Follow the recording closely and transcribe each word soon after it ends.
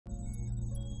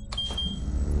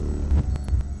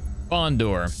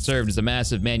Fondor served as a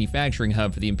massive manufacturing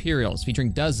hub for the Imperials,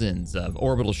 featuring dozens of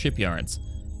orbital shipyards.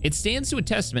 It stands to a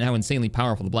testament how insanely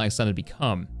powerful the Black Sun had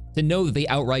become, to know that they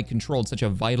outright controlled such a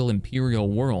vital Imperial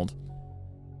world.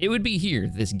 It would be here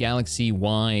this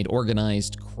galaxy-wide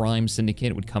organized crime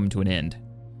syndicate would come to an end.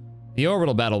 The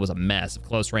orbital battle was a mess of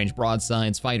close-range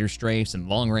broadsides, fighter strafes, and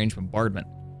long-range bombardment.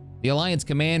 The Alliance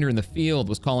commander in the field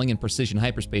was calling in precision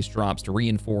hyperspace drops to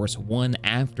reinforce one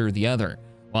after the other,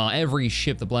 while every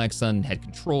ship the Black Sun had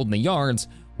controlled in the yards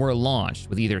were launched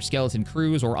with either skeleton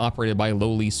crews or operated by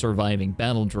lowly surviving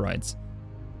battle droids.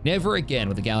 Never again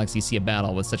would the galaxy see a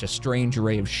battle with such a strange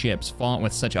array of ships fought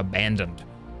with such abandon.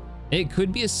 It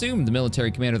could be assumed the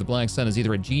military commander of the Black Sun is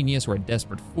either a genius or a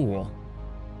desperate fool,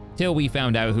 till we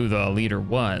found out who the leader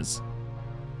was.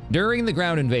 During the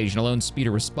ground invasion, a lone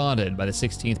speeder was spotted by the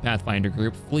 16th Pathfinder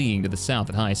group fleeing to the south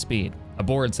at high speed.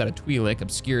 Aboard sat a Twi'lek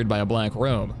obscured by a black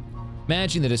robe,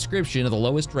 matching the description of the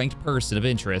lowest-ranked person of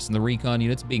interest in the recon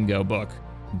unit's bingo book,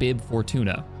 Bib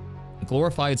Fortuna, the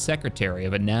glorified secretary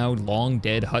of a now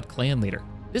long-dead Hutt clan leader.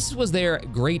 This was their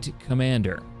great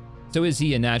commander. So is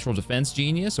he a natural defense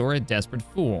genius or a desperate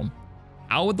fool?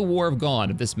 How would the war have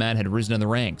gone if this man had risen in the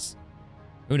ranks?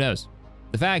 Who knows?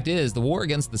 The fact is, the war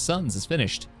against the Suns is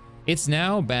finished. It's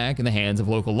now back in the hands of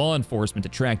local law enforcement to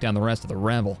track down the rest of the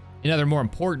rabble. In other more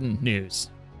important news,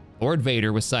 Lord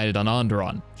Vader was sighted on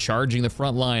Onderon, charging the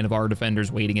front line of our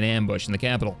defenders waiting in ambush in the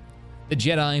capital. The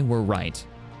Jedi were right.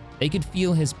 They could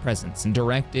feel his presence and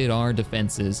directed our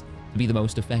defenses to be the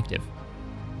most effective.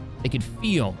 They could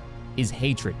feel his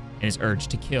hatred and his urge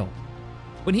to kill.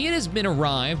 When he and his men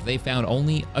arrived, they found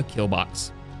only a kill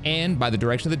box. And by the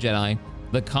direction of the Jedi,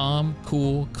 the calm,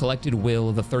 cool, collected will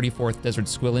of the 34th Desert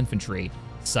Squill Infantry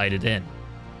sighted in.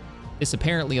 This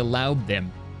apparently allowed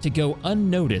them to go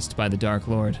unnoticed by the Dark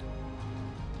Lord.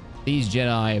 These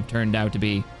Jedi have turned out to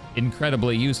be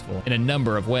incredibly useful in a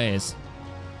number of ways.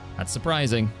 Not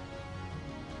surprising.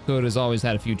 Good has always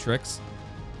had a few tricks.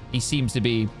 He seems to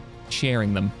be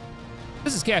sharing them.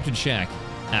 This is Captain Shack,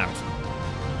 out.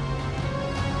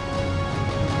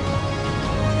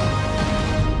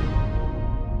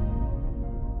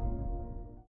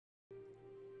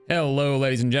 Hello,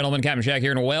 ladies and gentlemen, Captain Shack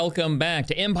here, and welcome back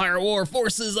to Empire War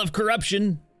Forces of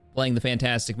Corruption. Playing the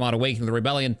fantastic mod Awakening the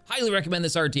Rebellion. Highly recommend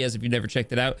this RTS if you've never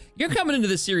checked it out. You're coming into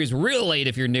this series real late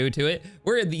if you're new to it.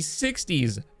 We're in the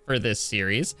 60s for this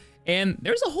series, and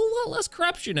there's a whole lot less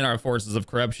corruption in our Forces of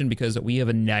Corruption because we have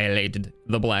annihilated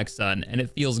the Black Sun, and it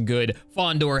feels good.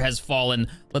 Fondor has fallen.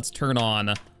 Let's turn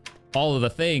on all of the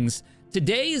things.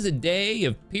 Today is a day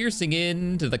of piercing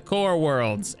into the core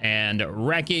worlds and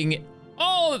wrecking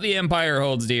all that the Empire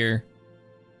holds dear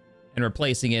and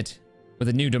replacing it with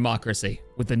a new democracy,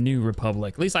 with a new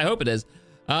republic. At least I hope it is.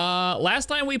 Last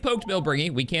time we poked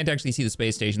Bilbringy, we can't actually see the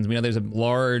space stations. We know there's a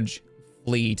large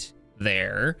fleet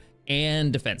there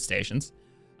and defense stations.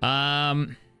 I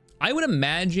would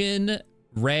imagine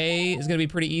Rey is gonna be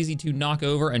pretty easy to knock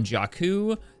over on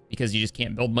Jakku because you just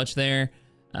can't build much there.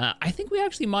 I think we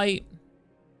actually might,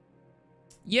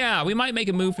 yeah, we might make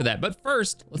a move for that. But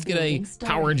first, let's get a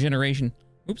power generation.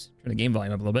 Oops, turn the game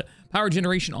volume up a little bit. Power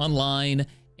generation online,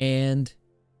 and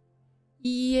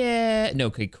yeah, no,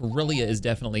 okay, Corellia is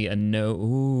definitely a no.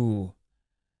 Ooh.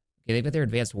 Okay, they've got their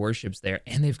advanced warships there,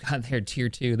 and they've got their tier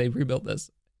 2. They've rebuilt this.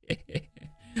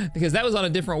 Because that was on a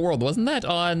different world, wasn't that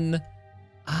on,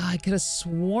 I could have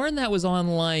sworn that was on,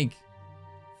 like,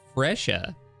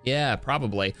 Fresha. Yeah,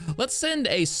 probably. Let's send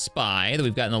a spy that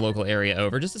we've got in the local area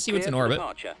over just to see what's in orbit.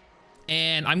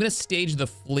 And I'm gonna stage the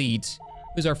fleet.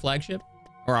 Who's our flagship?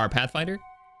 Or our Pathfinder?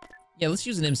 Yeah, let's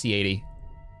use an MC-80.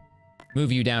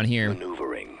 Move you down here.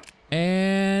 Maneuvering.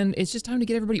 And it's just time to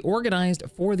get everybody organized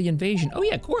for the invasion. Oh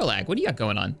yeah, Korlag, what do you got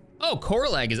going on? Oh,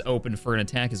 Korlag is open for an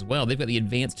attack as well. They've got the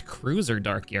advanced cruiser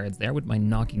Dark Yards there. I wouldn't mind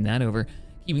knocking that over,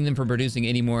 keeping them from producing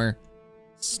any more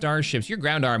starships. You're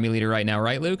ground army leader right now,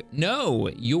 right, Luke? No,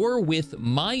 you're with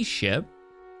my ship.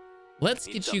 Let's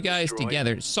get you guys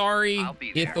together. Sorry,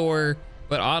 Ithor,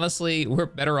 but honestly, we're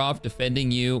better off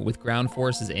defending you with ground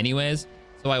forces anyways.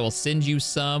 So I will send you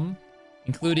some,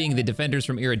 including the defenders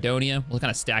from Iridonia. We'll kind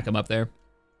of stack them up there.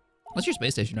 What's your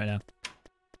space station right now?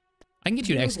 I can get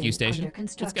you an XQ station.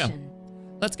 Let's go.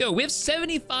 Let's go. We have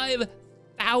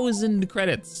 75,000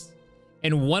 credits.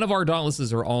 And one of our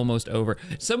dauntlesses are almost over.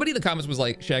 Somebody in the comments was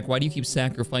like, Shaq, why do you keep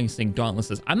sacrificing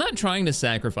dauntlesses? I'm not trying to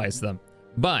sacrifice them,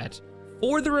 but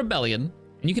for the rebellion,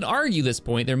 and you can argue this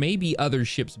point, there may be other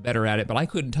ships better at it, but I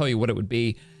couldn't tell you what it would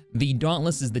be. The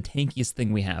dauntless is the tankiest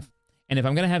thing we have. And if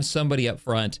I'm gonna have somebody up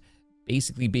front,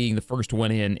 basically being the first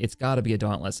one in, it's gotta be a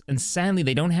dauntless. And sadly,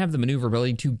 they don't have the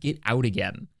maneuverability to get out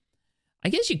again. I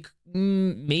guess you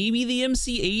maybe the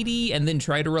MC-80 and then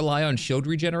try to rely on shield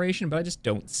regeneration, but I just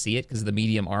don't see it because of the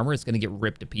medium armor. It's going to get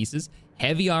ripped to pieces.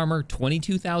 Heavy armor,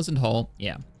 22,000 hull.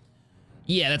 Yeah.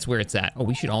 Yeah, that's where it's at. Oh,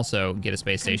 we should also get a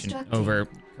space station over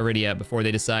Iridia before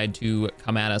they decide to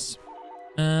come at us.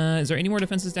 Is there any more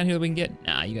defenses down here that we can get?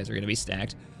 Nah, you guys are going to be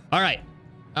stacked. All right.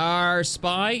 Our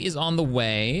spy is on the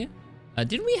way.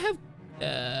 Didn't we have...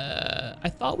 I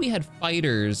thought we had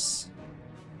fighters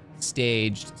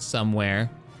staged somewhere.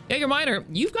 Jaeger Miner,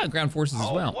 you've got ground forces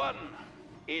as well. Home 1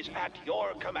 is at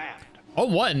your command.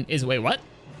 Home 1 is, wait, what?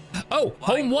 Oh,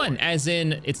 Home 1, as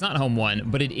in, it's not Home 1,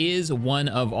 but it is one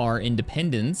of our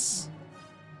Independence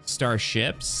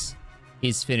starships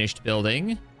is finished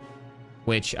building,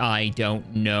 which I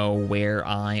don't know where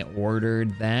I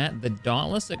ordered that. The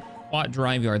Dauntless at Quat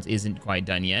Drive Yards isn't quite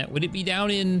done yet. Would it be down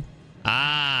in,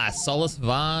 Solus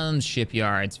Vaughn's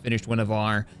shipyards, finished one of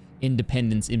our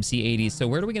Independence MC-80s. So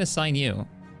where are we gonna assign you?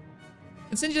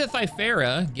 Let's send you to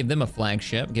Thyfera, give them a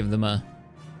flagship, give them a...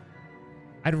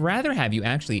 I'd rather have you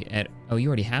actually at, oh, you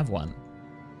already have one.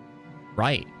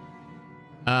 Right.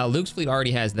 Luke's fleet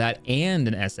already has that and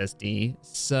an SSD,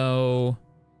 so...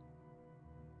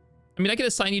 I mean, I could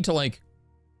assign you to like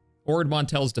Ord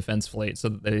Montel's defense fleet so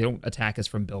that they don't attack us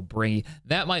from Bilbringi.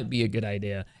 That might be a good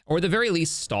idea. Or at the very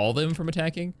least, stall them from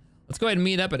attacking. Let's go ahead and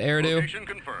meet up at Eridu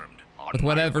with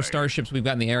whatever starships we've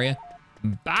got in the area.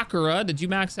 Bakura, did you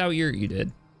max out your... You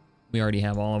did. We already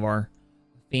have all of our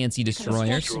fancy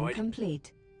destroyers.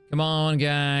 Complete. Come on,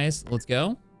 guys. Let's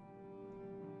go.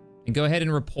 And go ahead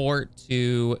and report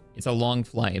to... It's a long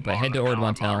flight, but head to Ord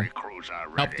Montel.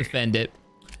 Help defend it.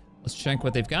 Let's check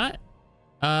what they've got.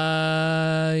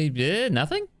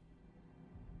 Nothing?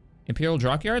 Imperial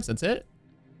Dockyards, that's it?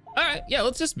 All right, yeah,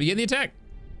 let's just begin the attack.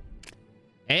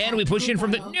 And we push in from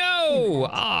the... No!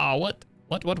 Ah, what?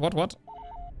 What?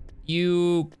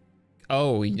 You...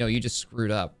 Oh, you know, you just screwed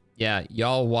up. Yeah,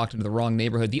 y'all walked into the wrong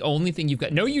neighborhood. The only thing you've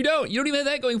got... No, you don't. You don't even have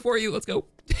that going for you. Let's go.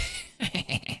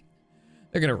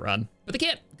 They're gonna run. But they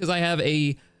can't, because I have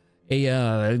a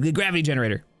gravity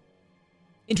generator.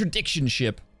 Interdiction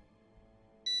ship.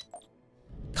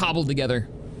 Cobbled together.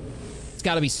 It's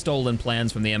gotta be stolen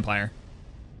plans from the Empire.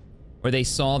 Where they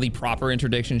saw the proper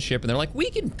interdiction ship and they're like,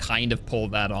 we can kind of pull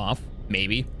that off.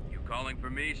 Maybe. You calling for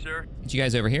me, sir? Get you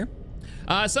guys over here.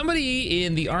 Somebody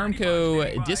in the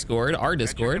Armco Discord, our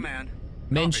Discord,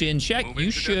 mentioned, Shek,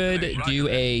 you should do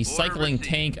a cycling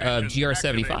tank of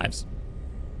GR-75s.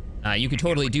 You could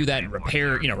totally do that and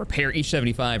repair, repair each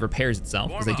 75 repairs itself,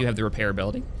 because they do have the repair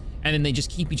ability. And then they just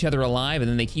keep each other alive, and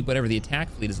then they keep whatever the attack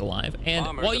fleet is alive. And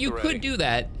while you could do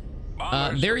that,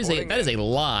 that is a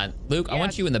lot. Luke, I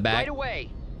want you in the back. Right away.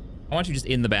 I want you just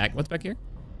in the back. What's back here?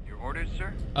 Your orders,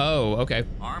 sir? Oh, okay.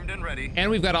 Armed and ready.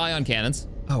 And we've got ion cannons.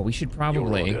 Oh, we should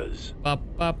probably... Where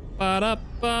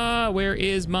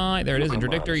is my... There it is,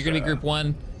 interdictor. You're gonna be group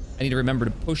 1. I need to remember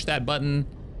to push that button.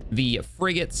 The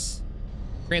frigates.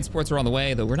 Transports are on the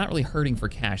way, though we're not really hurting for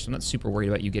cash, so I'm not super worried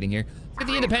about you getting here. Let's get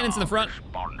the Independence in the front.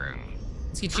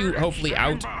 Let's get you, hopefully,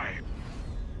 out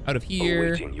of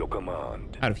here.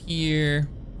 Out of here.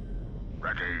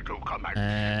 Ready to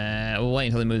command. We'll wait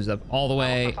until he moves up all the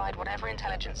way. I'll provide whatever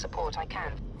intelligence support I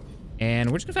can. And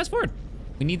we're just gonna fast forward.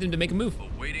 We need them to make a move.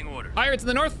 Awaiting orders. Pirates in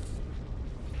the north.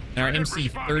 And our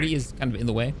MC-30 is kind of in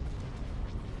the way.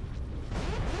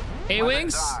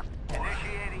 A-Wings.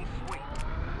 Initiating sweep.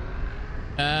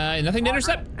 Nothing to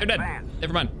intercept. They're dead.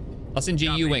 Never mind. I'll send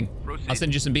you U-Wing. I'll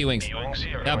send you some B-Wings.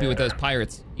 Help you with those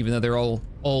pirates, even though they're all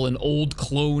in old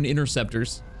clone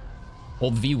interceptors.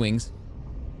 Old V-Wings.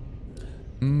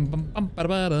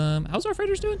 How's our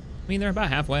freighters doing? I mean, they're about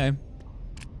halfway.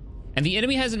 And the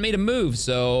enemy hasn't made a move,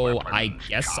 so I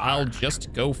guess I'll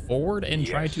just go forward and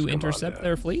try to intercept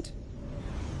their fleet.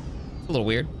 It's a little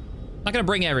weird. Not gonna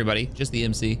bring everybody, just the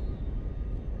MC.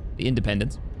 The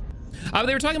Independence. But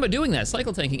they were talking about doing that,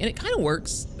 cycle tanking, and it kind of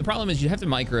works. The problem is you have to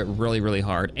micro it really, really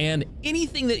hard, and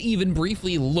anything that even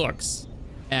briefly looks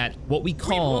at what we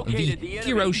call the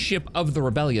hero ship of the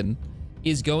rebellion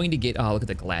is going to get, oh, look at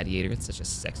the Gladiator. It's such a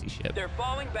sexy ship. They're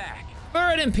falling back. For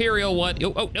an Imperial one.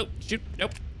 Oh, no, shoot,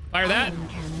 nope. Fire that.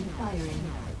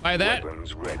 Fire that.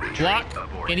 Block.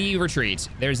 Any retreat.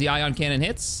 There's the ion cannon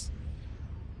hits.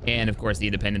 And of course the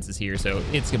Independence is here, so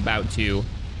it's about to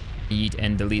eat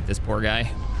and delete this poor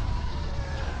guy.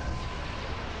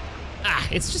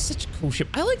 It's just such a cool ship.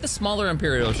 I like the smaller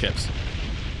Imperial ships.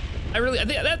 I think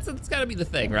that's gotta be the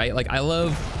thing, right? Like, I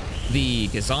love the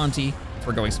Gazanti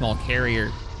for going small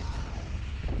carrier.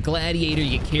 Gladiator,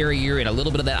 you get carrier and a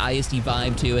little bit of that ISD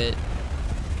vibe to it.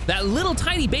 That little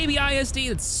tiny baby ISD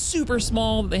that's super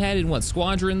small that they had in, what,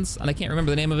 Squadrons? And I can't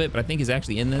remember the name of it, but I think is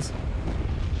actually in this.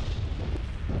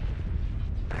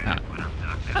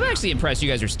 actually impressed you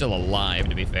guys are still alive,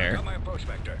 to be fair. Got my approach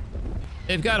vector.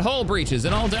 They've got hull breaches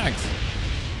in all decks.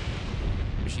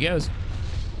 Here she goes.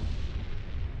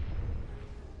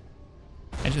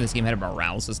 Imagine this game had a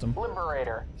morale system.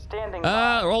 Liberator, standing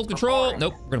Hold control.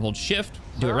 Nope, we're gonna hold shift.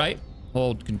 Do it right.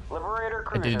 Liberator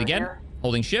I did it again. here.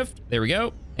 Holding shift. There we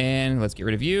go. And let's get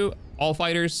rid of you. All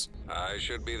fighters. I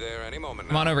should be there any moment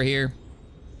now. Come on over here.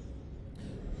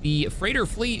 The freighter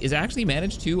fleet is actually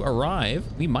managed to arrive.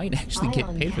 We might actually get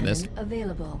Ion paid for this. cannon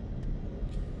available.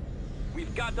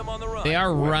 We've got them on the run. They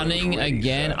are Weapons running ready,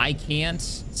 again. sir. I can't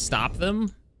stop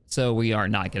them, so we are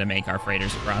not gonna make our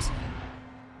freighters across.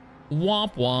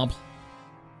 Womp womp.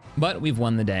 But we've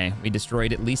won the day. We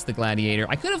destroyed at least the Gladiator.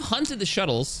 I could have hunted the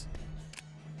shuttles.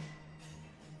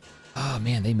 Oh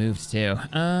man, they moved too.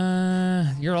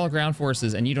 You're all ground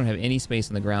forces and you don't have any space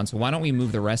on the ground, so why don't we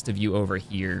move the rest of you over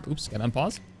here? Oops, gotta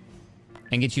unpause.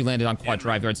 And get you landed on quad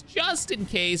drive yards, just in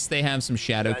case they have some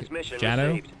Transmission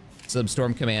received. some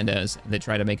storm commandos that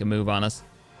try to make a move on us.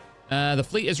 The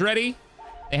fleet is ready.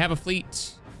 They have a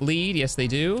fleet lead, yes they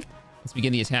do. Let's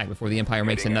begin the attack before the Empire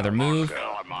makes another move.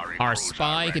 Our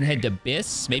spy can head to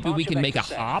Biss. Maybe we can make a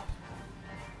hop.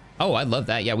 Oh, I love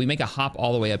that. Yeah, we make a hop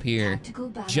all the way up here.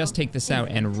 Just take this out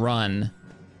and run.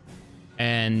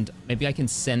 And maybe I can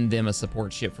send them a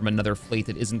support ship from another fleet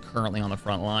that isn't currently on the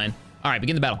front line. All right,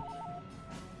 begin the battle.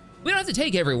 We don't have to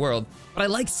take every world, but I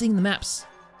like seeing the maps.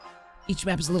 Each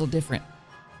map is a little different.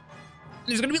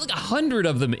 There's gonna be like 100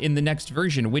 of them in the next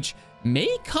version, which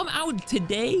may come out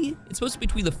today. It's supposed to be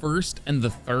between the 1st and the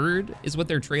 3rd, is what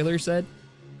their trailer said.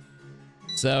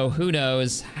 So who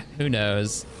knows? Who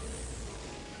knows?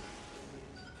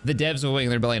 The devs of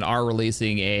Wing Rebellion are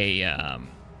releasing a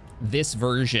this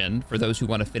version for those who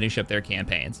want to finish up their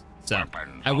campaigns. So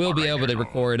I will be able to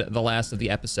record the last of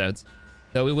the episodes,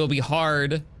 though it will be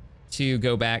hard to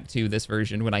go back to this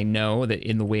version when I know that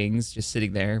in the wings, just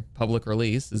sitting there, public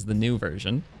release is the new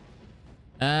version.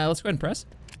 Let's go ahead and press.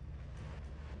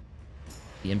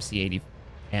 The MC-80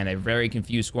 and a very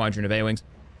confused squadron of A-Wings.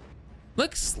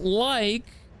 Looks like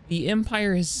the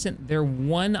Empire has sent their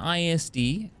one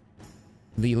ISD,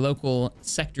 the local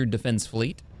sector defense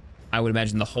fleet. I would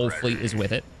imagine the whole fleet is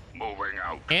with it. Moving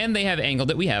out. And they have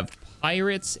angled it. We have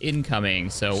pirates incoming.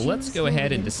 So let's go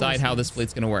ahead and decide how this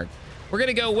fleet's gonna work. We're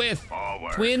gonna go with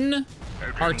twin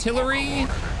artillery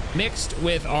mixed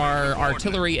with our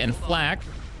artillery and flak.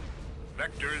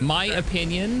 My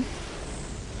opinion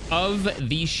of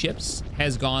these ships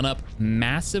has gone up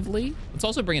massively. Let's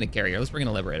also bring in a carrier. Let's bring in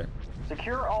a liberator.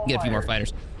 Secure all Get a few more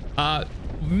fighters.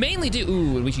 Mainly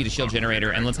we should get a shield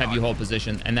generator and let's have you hold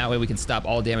position. And that way we can stop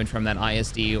all damage from that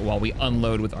ISD while we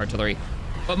unload with artillery.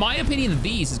 But my opinion of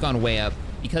these has gone way up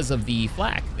because of the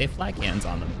flak. They have flak cannons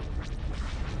on them.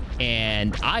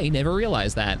 And I never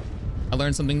realized that. I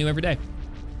learn something new every day.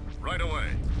 Right away.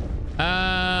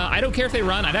 I don't care if they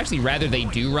run. I'd actually rather they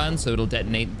do run so it'll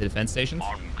detonate the defense stations.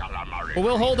 But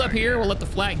we'll hold up here. We'll let the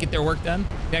flak get their work done.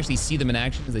 You can actually see them in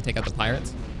action as they take out the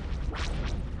pirates.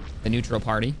 The neutral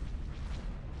party.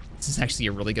 This is actually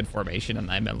a really good formation,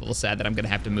 and I'm a little sad that I'm going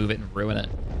to have to move it and ruin it.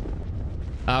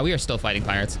 We are still fighting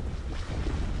pirates.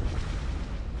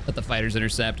 Let the fighters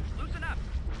intercept. Loosen up.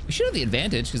 We should have the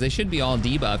advantage, because they should be all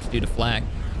debuffed due to flak.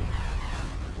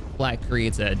 Flak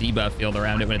creates a debuff field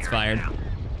around it when it's fired,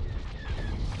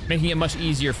 making it much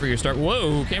easier for your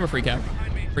Whoa, camera freak out.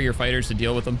 For your fighters to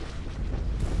deal with them.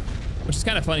 Which is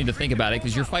kind of funny to think about it,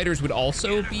 because your fighters would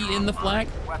also be in the flak.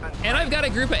 And I've got a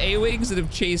group of A-Wings that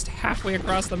have chased halfway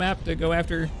across the map to go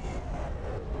after.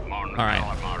 All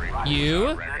right,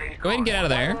 you go ahead and get out of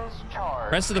there.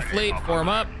 Rest of the fleet, form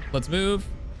up. Let's move.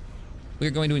 We're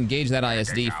going to engage that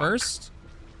ISD first.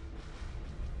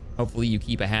 Hopefully you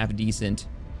keep a half decent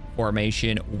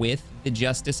formation with the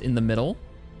Justice in the middle.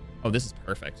 Oh, this is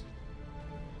perfect.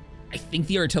 I think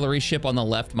the artillery ship on the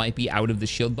left might be out of the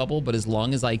shield bubble, but as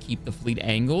long as I keep the fleet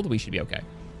angled, we should be okay.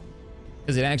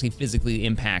 Because it actually physically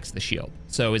impacts the shield.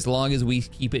 So as long as we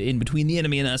keep it in between the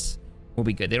enemy and us, we'll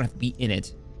be good. They don't have to be in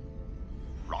it.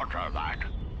 Roger that.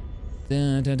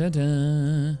 Da, da, da,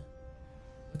 da.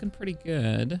 Looking pretty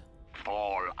good.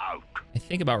 Fall out. I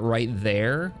think about right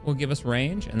there will give us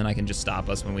range, and then I can just stop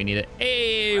us when we need it.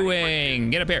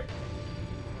 A-Wing, get up here.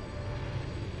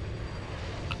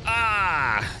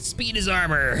 Ah, speed is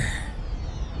armor.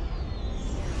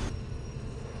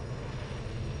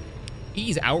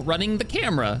 He's outrunning the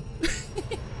camera.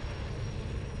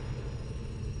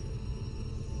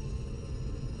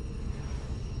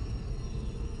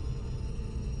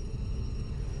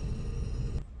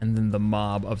 And then the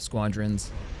mob of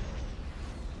squadrons.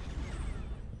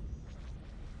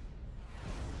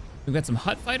 We've got some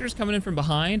Hutt fighters coming in from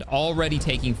behind, already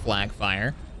taking flak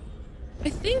fire. I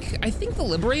think the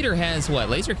Liberator has, what,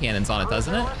 laser cannons on it,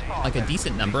 doesn't it? Like a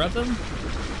decent number of them?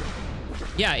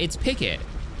 Yeah, it's Picket.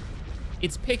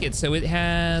 It's Picket, so it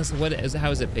has, how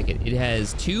is it Picket? It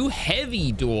has 2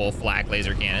 heavy dual flak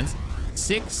laser cannons,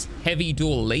 6 heavy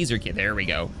dual laser cannon. There we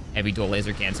go, heavy dual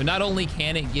laser cannon. So not only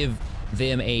can it give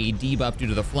them a debuff due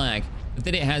to the flak, but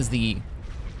then it has the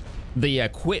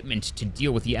equipment to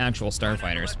deal with the actual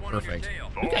starfighters. Perfect.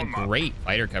 We've got great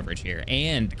fighter coverage here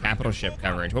and capital ship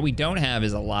coverage. What we don't have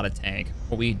is a lot of tank.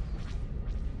 What we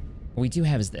do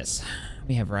have is this.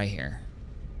 We have right here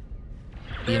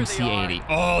the MC-80.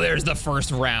 Oh, there's the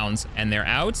first rounds, and they're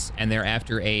out, and they're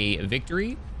after a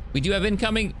victory. We do have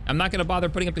incoming. I'm not gonna bother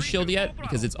putting up the shield yet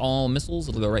because it's all missiles.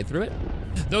 It'll go right through it.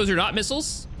 Those are not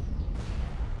missiles.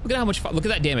 Look at how much, look at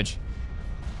that damage.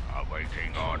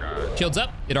 Awaiting orders. Shield's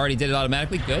up. It already did it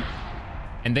automatically. Good.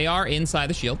 And they are inside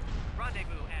the shield.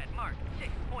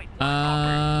 Do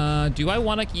I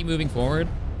want to keep moving forward?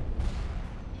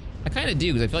 I kind of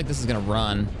do, because I feel like this is going to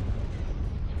run.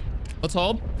 Let's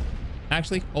hold.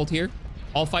 Actually, hold here.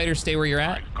 All fighters stay where you're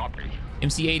at. Copy.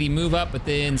 MC-80, move up, but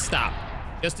then stop.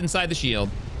 Just inside the shield.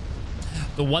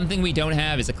 The one thing we don't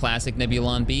have is a classic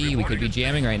Nebulon B. We could be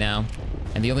jamming right now.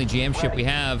 And the only jam ship we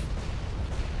have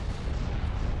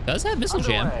does have missile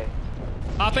jam.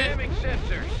 Pop it.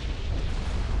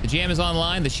 The jam is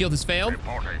online. The shield has failed.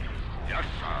 Reporting. Yes,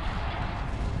 sir.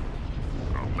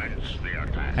 Commence the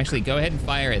attack. Actually, go ahead and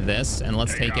fire at this, and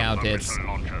let's take out its,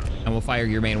 and we'll fire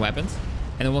your main weapons.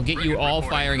 And then we'll get you all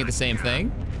firing at the same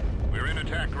thing. We're in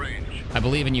attack range. I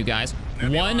believe in you guys.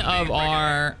 One of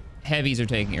our heavies are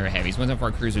taking, or heavies, one of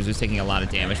our cruisers is taking a lot of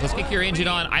damage. Let's kick your engine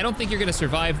on. I don't think you're gonna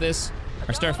survive this.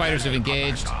 Our starfighters have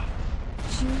engaged.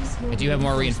 I do have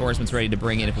more reinforcements ready to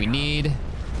bring in if we need.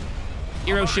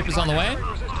 Hero ship is on the way.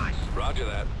 Roger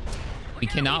that. We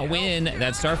cannot win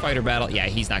that starfighter battle. Yeah,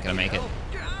 he's not gonna make it.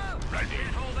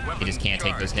 He just can't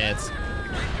take those hits.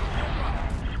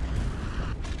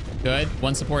 Good.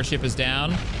 One support ship is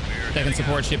down. Second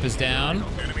support ship is down.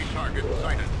 Enemy target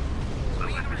sighted.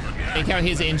 Take out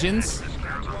his engines.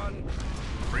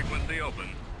 Frequency open.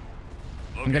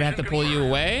 I'm gonna have to pull you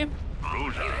away.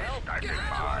 Cruiser. Standing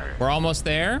by. We're almost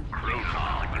there.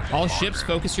 All ships,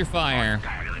 focus your fire.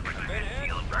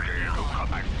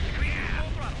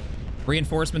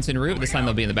 Reinforcements en route. This time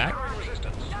they'll be in the back.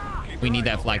 We need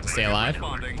that flag to stay alive.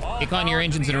 Kick on your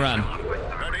engines and run.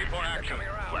 Ready for action.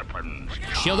 Weapons.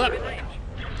 Shield up.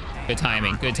 Good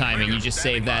timing. Good timing. You just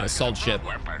saved that assault ship.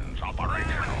 Weapons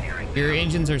operational. Your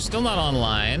engines are still not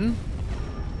online.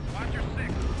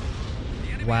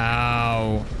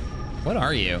 Wow. What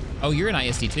are you? Oh, you're an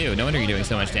ISD-2. No wonder you're doing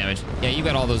so much damage. Yeah, you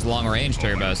got all those long-range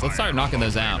turbos. Let's start knocking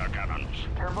those out.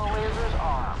 Turbo lasers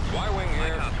armed. Y-wing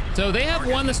here. So they have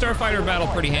won the starfighter battle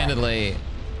pretty handedly.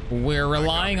 We're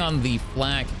relying on the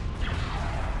flak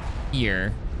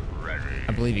here.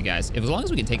 I believe you guys. As long as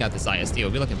we can take out this ISD,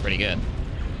 we'll be looking pretty good.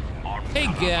 Hey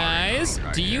guys,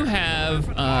 do you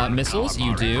have missiles?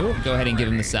 You do. Go ahead and give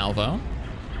them the salvo.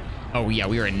 Oh yeah,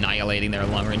 we are annihilating their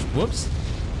long range. Whoops.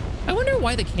 I wonder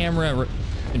why the camera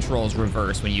controls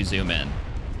reverse when you zoom in.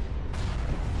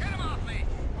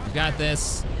 We've got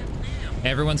this.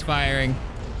 Everyone's firing.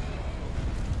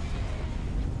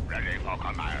 Ready for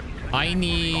command. I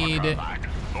need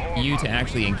you to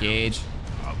actually engage.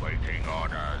 Awaiting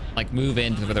orders. Like move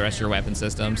in for the rest of your weapon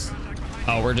systems.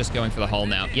 Oh, we're just going for the hull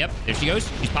now. Yep, there she goes.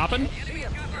 She's popping.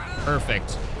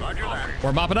 Perfect. Roger that.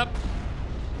 We're mopping up.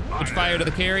 Switch fire to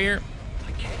the carrier.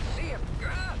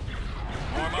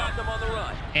 We've got them on the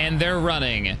run. And they're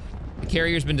running. The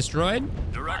carrier's been destroyed.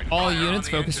 Direct All fire on units,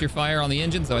 the focus engine. your fire on the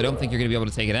engine, so I don't think you're gonna be able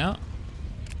to take it out.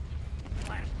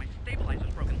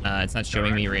 It's not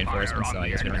showing me reinforcements, so I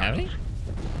guess we don't have any.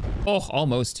 Oh,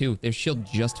 almost too. Their shield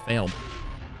just failed.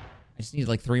 I just need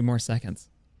like 3 more seconds.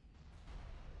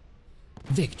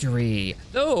 Victory.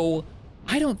 Though,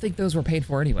 I don't think those were paid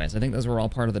for anyways. I think those were all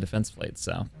part of the defense fleet,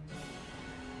 so.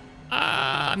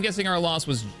 I'm guessing our loss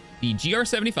was the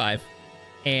GR-75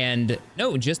 and,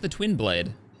 no, just the twin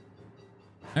blade.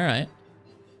 All right.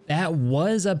 That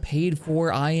was a paid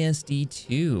for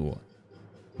ISD-2.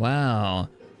 Wow.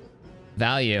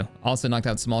 Value. Also knocked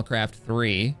out Small Craft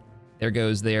 3. There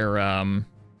goes their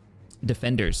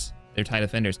defenders, their TIE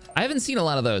defenders. I haven't seen a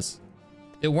lot of those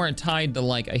that weren't tied to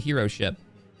like a hero ship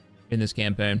in this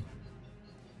campaign.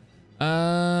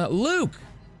 Luke,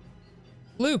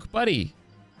 buddy.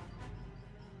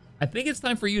 I think it's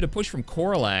time for you to push from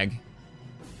Coralag.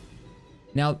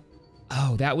 Now,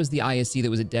 oh, that was the ISC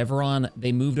that was at Deveron.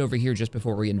 They moved over here just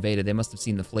before we invaded. They must have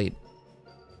seen the fleet.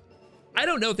 I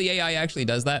don't know if the AI actually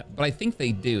does that, but I think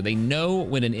they do. They know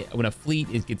when a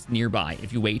fleet gets nearby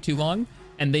if you wait too long,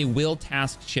 and they will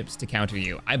task ships to counter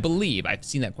you. I believe. I've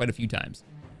seen that quite a few times.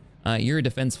 You're a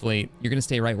defense fleet. You're gonna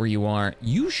stay right where you are.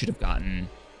 You should have gotten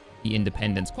the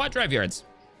Independence. Quad drive yards.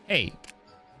 Hey,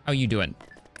 how you doing?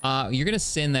 You're gonna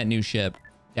send that new ship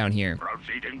down here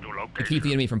Proceeding to to location. keep the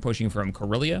enemy from pushing from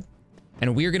Corellia.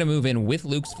 And we're gonna move in with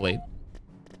Luke's fleet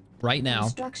right now.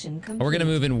 Construction complete. And we're gonna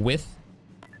move in with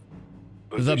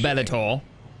the Bellator.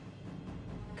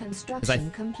 Construction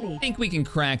complete. I think we can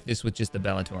crack this with just the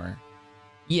Bellator.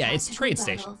 Yeah, it's Tactical trade battle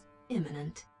stations.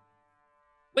 Imminent.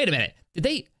 Wait a minute. Did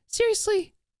they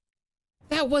seriously?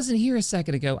 That wasn't here a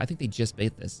second ago. I think they just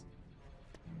bait this.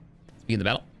 Let's begin the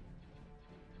battle.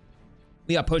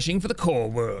 We are pushing for the core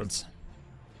worlds.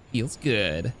 Feels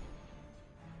good.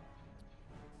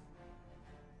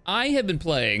 I have been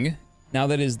playing, now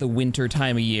that it is the winter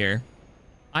time of year,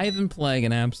 I have been playing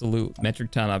an absolute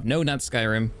metric ton of, no, not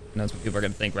Skyrim. And that's what people are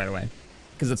gonna think right away,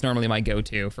 because that's normally my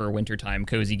go-to for wintertime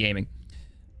cozy gaming.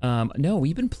 No,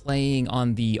 we've been playing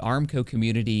on the Armco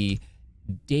community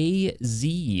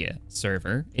DayZ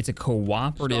server. It's a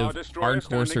cooperative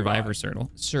hardcore survivor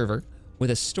server with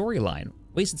a storyline.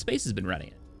 Wasted Space has been running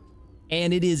it.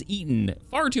 And it has eaten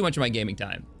far too much of my gaming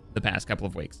time the past couple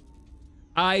of weeks.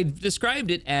 I've described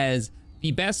it as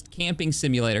the best camping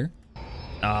simulator.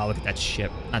 Oh, look at that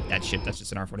ship. Not that ship, that's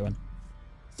just an R41.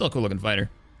 Still a cool looking fighter.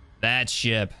 That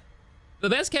ship. The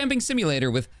best camping simulator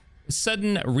with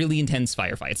sudden, really intense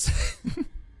firefights. And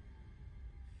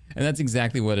that's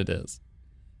exactly what it is.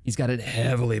 He's got it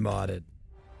heavily modded.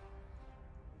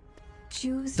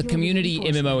 Choose The your community MMO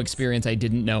reinforcements. experience I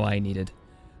didn't know I needed.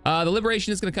 The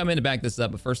Liberation is gonna come in to back this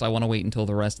up, but first I wanna wait until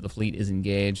the rest of the fleet is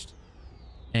engaged.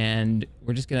 And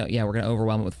we're just gonna, yeah, we're gonna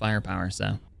overwhelm it with firepower,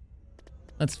 so.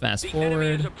 Let's fast The enemy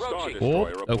is forward. approaching. Oh,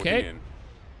 Destroyer reporting okay. in.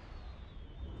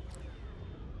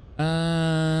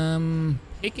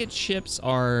 Picket ships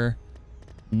are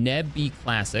Neb-B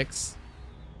classics.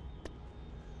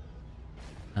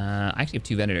 I actually have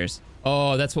 2 Venators.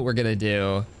 Oh, that's what we're gonna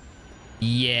do.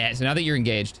 Yeah, so now that you're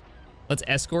engaged, let's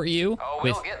escort you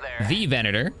with the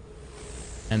Venator.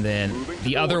 And then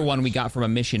the other one we got from a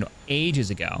mission ages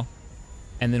ago.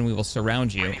 And then we will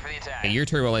surround you. Okay, your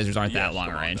turbo lasers aren't that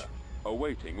long range.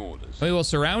 Awaiting orders. We will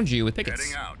surround you with pickets.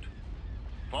 Heading out.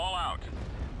 Fall out.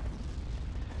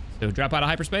 So drop out of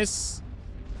hyperspace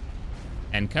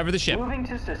and cover the ship. Moving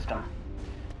to system.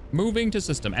 Moving to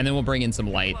system, and then we'll bring in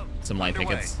some light Underway.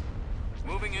 pickets.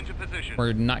 Moving into position.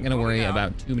 We're not gonna worry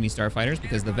about too many starfighters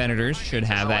because the Venators should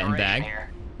have that in bag.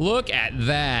 Look at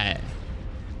that.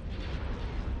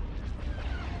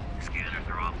 Scanners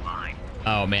are offline.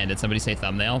 Oh man, did somebody say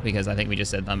thumbnail? Because I think we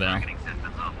just said thumbnail. Targeting systems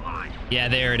offline. Yeah,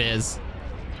 there it is.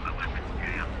 My weapons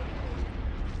jammed.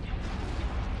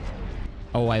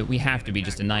 Oh, we have to be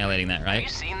just annihilating that, Have you right?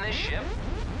 seen this ship?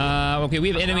 Okay,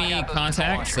 we have enemy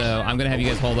contact, so I'm gonna have you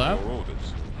guys hold up. Your orders.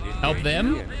 Help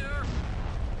them.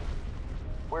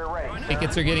 We're ready.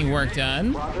 Pickets are getting work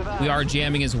done. We are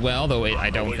jamming as well, though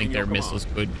I don't think their missiles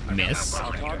could miss.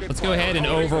 Let's go ahead and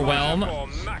overwhelm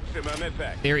For maximum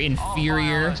effect. their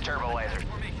inferior, Those turbo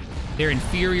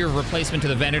lasers. replacement to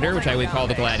the Venator, which I would call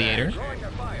the Gladiator.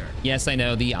 Yes, I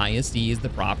know the ISD is the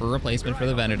proper replacement for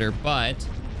the Venator, but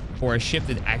for a ship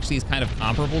that actually is kind of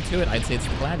comparable to it, I'd say it's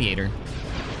the Gladiator.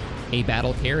 A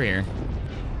battle carrier.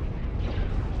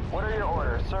 What are your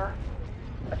orders, sir?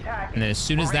 Attack. And then as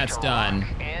soon as that's done,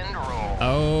 And roll.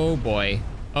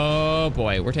 oh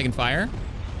boy, we're taking fire.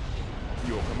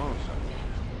 Your command, sir.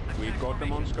 We've got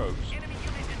them on scopes.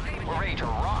 We're ready to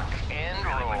rock and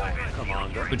roll.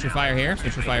 Commander. Switch your fire here,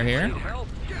 switch your fire here.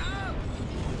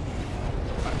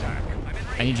 Attack.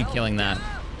 I need you killing that.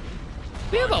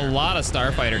 We have a lot of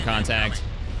starfighter contact.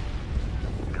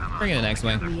 Bring in the next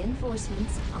wing.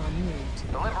 Reinforcements en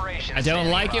route. The Liberation. I don't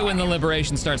like it when the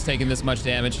Liberation starts taking this much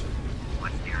damage.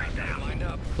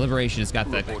 Liberation has got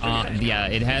the, yeah,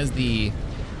 it has the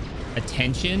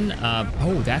attention of,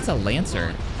 oh, that's a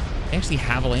Lancer. They actually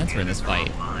have a Lancer in this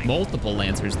fight. Multiple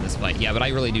Lancers in this fight. Yeah, but I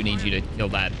really do need you to kill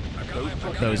that,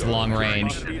 those long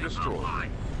range. Be destroyed.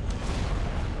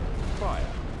 Fire.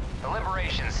 The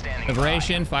Liberation standing by.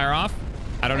 Liberation, fire off.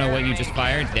 I don't know what you just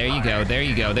fired. There you go, there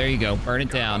you go, there you go. Burn it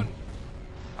down.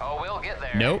 Oh, we'll get there.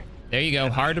 Nope. There you go,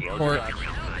 hard to port.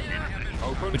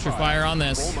 Open Put your fire on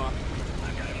this. Form up.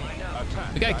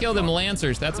 Attack. We gotta kill them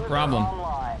Lancers, that's a problem.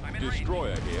 Online.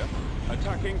 Destroyer here.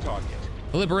 Attacking target.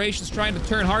 The Liberation's trying to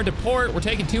turn hard to port. We're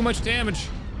taking too much damage.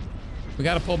 We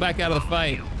gotta pull back out of the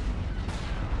fight.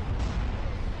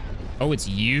 Oh, it's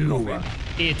you.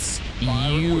 It's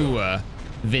you,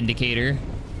 Vindicator.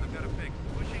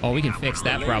 Oh, we can fix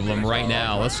that problem right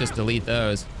now. Let's just delete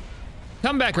those.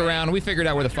 Come back around. We figured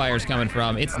out where the fire's coming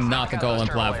from. It's not the Golem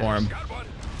platform.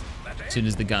 As soon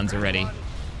as the guns are ready.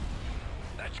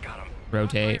 That's got him.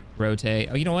 Rotate, rotate.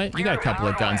 Oh, you know what? You got a couple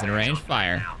of guns in range.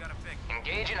 Fire.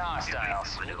 Engaging hostiles.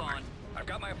 Hold on. I've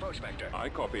got my approach vector. I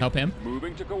copy. Help him.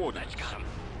 Moving to coordinates. That's got him.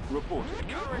 Reporting.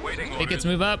 Waiting Tickets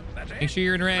move up. Make sure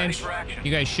you're in range.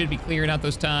 You guys should be clearing out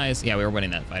those ties. Yeah, we were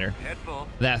winning that fighter. Head full.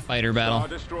 That fighter battle. Star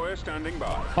destroyer standing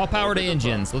by. All power to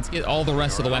engines. Let's get all the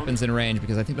rest of the weapons in range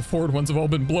because I think the forward ones have all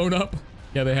been blown up.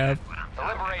 Yeah, they have. The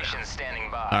Liberation's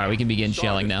standing by. All right, we can begin Star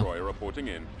shelling now. destroyer reporting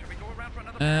in. Should we go around for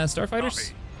another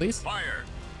Starfighters, please. fire?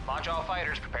 Launch all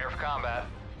fighters. Prepare for combat.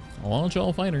 Launch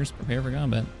all fighters. Prepare for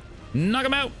combat. Knock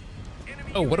them out.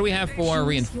 Oh, what do we have for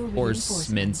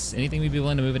reinforcements? Anything we'd be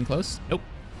willing to move in close? Nope.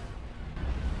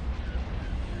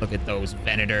 Look at those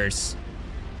Venators.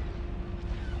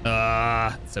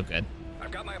 So good.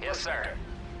 I've got my approach Yes, sir. vector.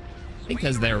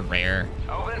 Because they're rare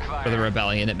Open fire. for the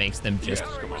Rebellion, it makes them just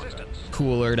Resistance.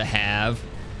 cooler to have.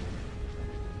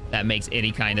 That makes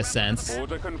any kind of sense.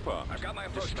 Order confirmed. I've got my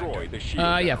approach Destroy vector. the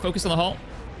shield. Yeah, focus on the hull.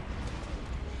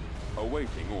 Awaiting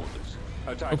orders.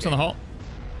 Attacking. Focus on the hull.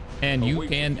 And you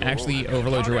can actually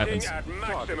overload your weapons. At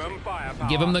maximum firepower.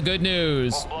 Give them the good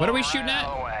news. We'll blow What are we them shooting right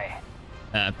out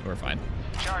of the at? way. We're fine.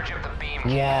 Charge up the beam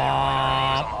Wah. cannon.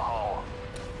 On the hull.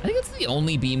 I think it's the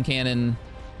only beam cannon.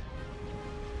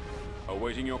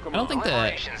 Awaiting your I command. don't think the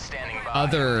Liberation's standing by.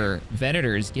 other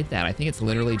Venators get that. I think it's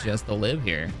literally just the live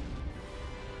here.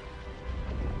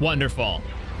 Wonderful.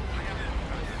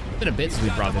 It's been a bit since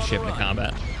we brought this ship into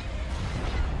combat.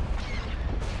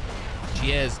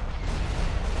 She is.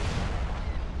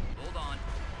 Hold on.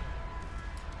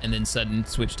 And then sudden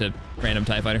switch to random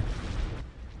TIE fighter.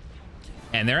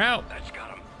 And they're out. That's got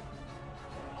him.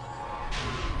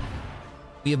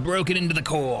 We have broken into the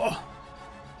core.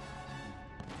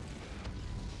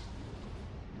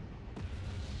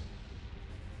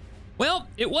 Well,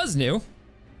 it was new.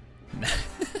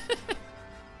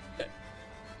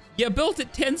 You built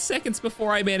it 10 seconds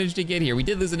before I managed to get here. We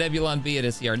did lose a Nebulon V and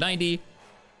a CR-90.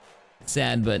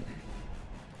 Sad, but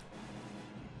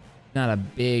not a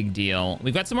big deal.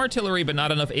 We've got some artillery, but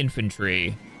not enough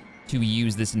infantry to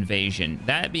use this invasion.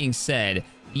 That being said,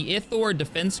 the Ithor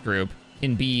defense group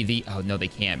can be the... Oh, no, they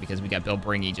can't because we got Bill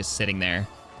Bringy just sitting there.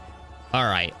 All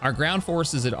right, our ground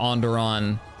forces at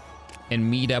Onderon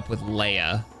and meet up with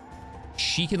Leia.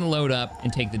 She can load up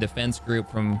and take the defense group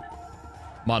from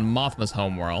Mon Mothma's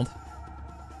homeworld.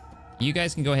 You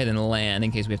guys can go ahead and land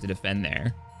in case we have to defend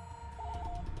there.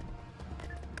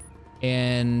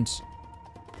 And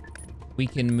we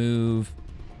can move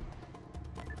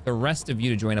the rest of you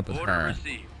to join up with Order her.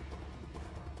 received.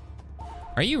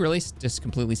 Are you really just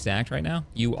completely stacked right now?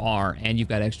 You are, and you've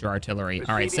got extra artillery.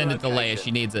 All right, send it to Leia. She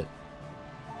needs it.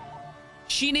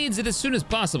 She needs it as soon as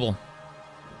possible.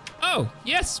 Oh,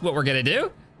 yes, what we're gonna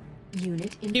do.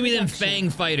 Unit in Give me them production. Fang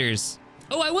fighters.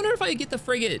 Oh, I wonder if I get the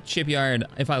frigate shipyard,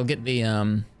 if I'll get the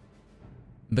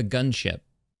gunship.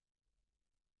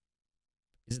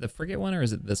 Is it the frigate one or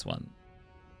is it this one?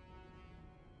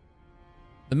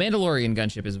 The Mandalorian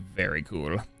gunship is very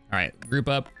cool. All right, group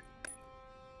up.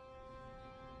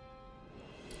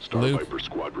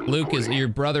 Luke is, your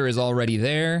brother is already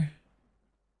there.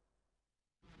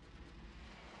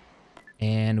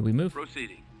 And we move.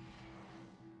 Proceeding.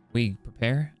 We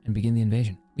prepare and begin the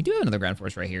invasion. We do have another ground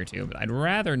force right here too, but I'd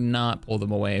rather not pull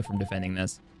them away from defending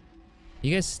this.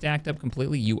 You guys stacked up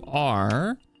completely? You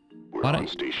are. Why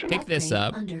don't you pick this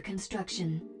up Under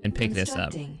construction. and pick this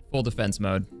up. Constructing. Full defense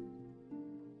mode.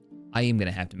 I am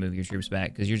gonna have to move your troops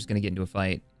back because you're just gonna get into a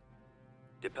fight.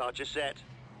 Departure set.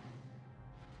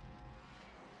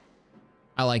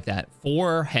 I like that.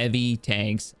 4 heavy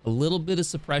tanks, a little bit of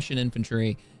suppression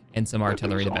infantry, and some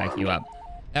artillery to back you up.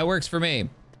 That works for me.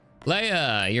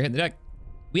 Leia, you're hitting the deck.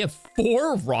 We have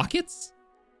 4 rockets?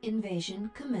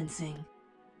 Invasion commencing.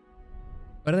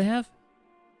 What do they have?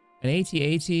 An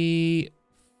AT-AT,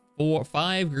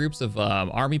 5 groups of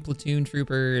army platoon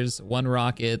troopers, 1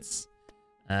 rockets.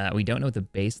 We don't know what the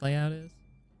base layout is.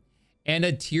 And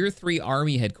a tier 3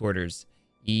 army headquarters.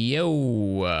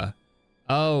 Yo.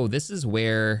 Oh, this is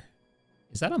where...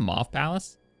 Is that a Moth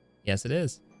Palace? Yes, it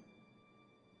is.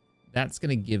 That's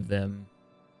gonna give them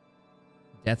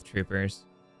death troopers.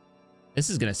 This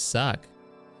is gonna suck.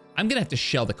 I'm gonna have to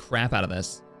shell the crap out of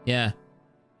this. Yeah.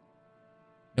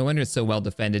 No wonder it's so well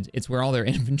defended. It's where all their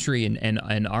infantry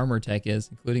and armor tech is,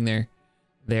 including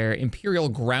their Imperial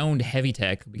ground heavy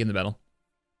tech. Begin the battle.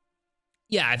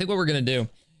 Yeah, I think what we're gonna do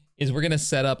is we're gonna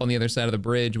set up on the other side of the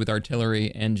bridge with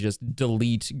artillery and just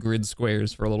delete grid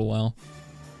squares for a little while.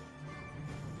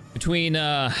 Between,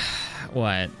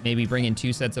 what? Maybe bring in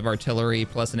 2 sets of artillery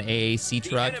plus an AAC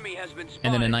truck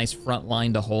and then a nice front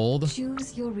line to hold,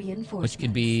 Choose your reinforcements. which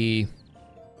could be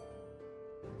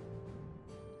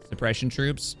suppression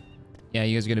troops. Yeah,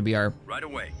 you guys are gonna be our... Right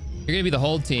away. You're gonna be the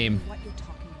whole team What you're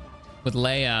talking about. with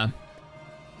Leia. And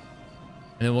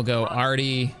then we'll go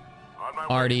Artie,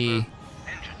 Artie,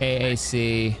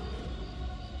 AAC.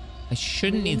 I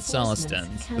shouldn't need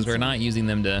Celestins because we're not using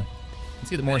them to... Let's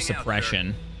get more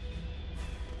suppression.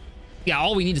 Yeah,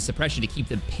 all we need is suppression to keep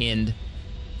them pinned.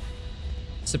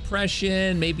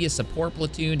 Suppression, maybe a support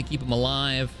platoon to keep them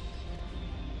alive.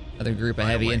 Another group of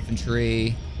heavy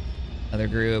infantry. Another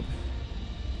group.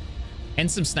 And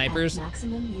some snipers.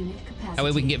 Maximum unit capacity. That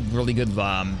way we can get really good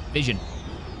vision.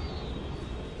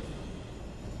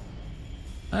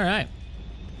 All right.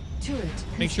 Turret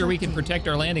Make sure we can constructed. protect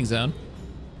our landing zone.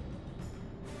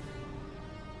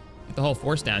 Get the whole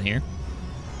force down here.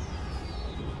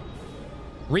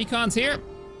 Recon's here.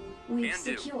 We've Can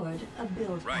do. secured a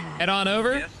build Right. pad. Head on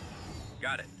over. Yes.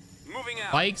 Got it. Moving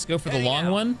out. Bikes, go for the Heading long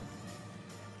out. one.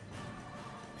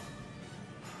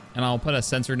 And I'll put a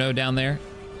sensor node down there.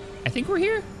 I think we're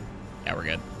here. Yeah, we're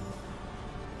good.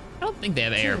 I don't think they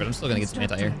have air, but I'm still gonna get some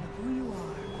anti-air. Who you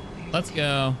are. Let's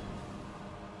go.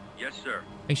 Yes, sir.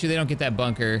 Make sure they don't get that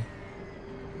bunker.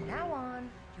 Now on.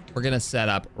 We're gonna set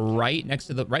up right next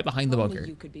to the, right behind the bunker.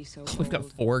 You could be so We've got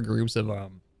bold. 4 groups of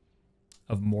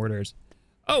mortars.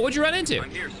 Oh, what'd you run into? I'm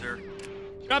here, sir.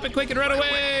 Drop it quick and run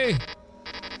away!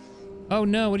 Oh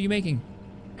no, what are you making?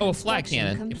 Oh, a flat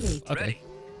Construction cannon. complete. Okay, Ready.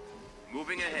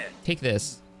 Moving ahead. take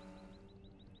this.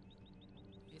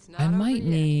 It's not I over might yet.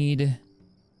 need...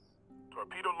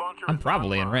 Torpedo launcher I'm is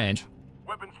probably in online. range.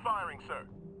 Weapons firing, sir.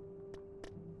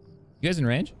 You guys in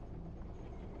range?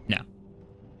 No.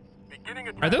 Beginning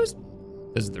attack. Are those...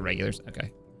 Those are the regulars.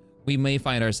 Okay. We may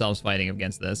find ourselves fighting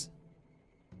against this.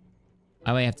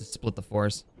 I might have to split the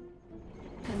force.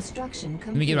 Construction complete.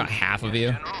 Let me get about half of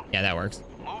you. Yeah, that works.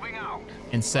 Moving out.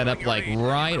 And set up like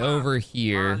right over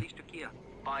here.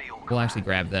 We'll actually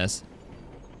grab this.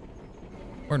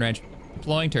 We're in range.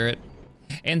 Deploying turret.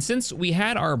 And since we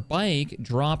had our bike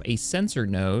drop a sensor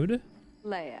node,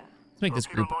 Leia. let's make this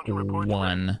group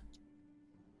 1.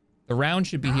 The round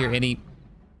should be here any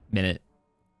minute.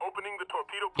 Opening the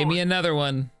torpedo Give me port. another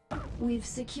one. We've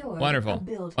secured Wonderful. a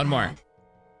build One more. pad.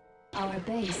 Our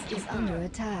base is under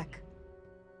attack.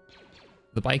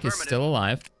 The bike is still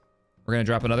alive. We're gonna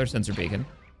drop another sensor beacon.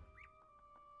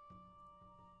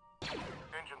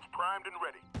 Engines primed and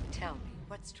ready. Tell me,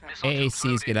 what's trouble?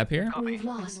 AACs get up here. We've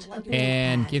lost a build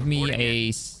And pad. give me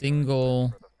a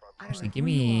single... Actually, give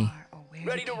me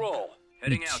Ready to roll. Give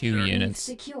me Heading out, 2 sir. We've units.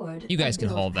 secured You guys a can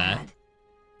build hold that. pad.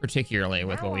 Particularly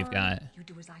with what we've got. You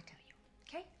do as I tell you,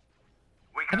 okay?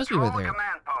 We That must be where control they're... the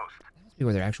command post. That must be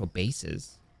where their actual base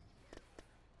is.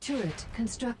 Turret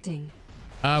constructing.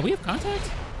 We have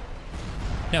contact?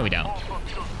 No, we don't. All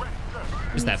torpedoes ready,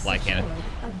 sir. Just that flight cannon. Secured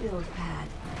a build pad.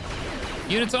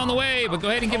 Units on the way, but go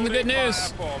ahead and give them the good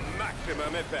news. Fire for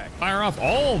maximum effect. Fire off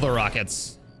all the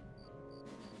rockets.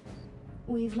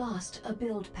 We've lost a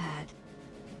build pad.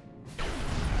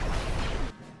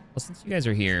 Well, since you guys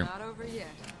are here, Not over yet.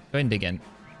 go ahead and dig in.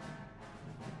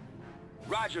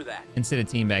 Roger that. And sit a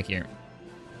team back here.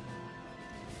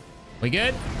 We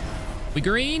good? We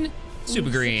green? Super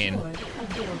We've green. secured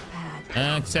a build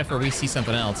pad. Except for we see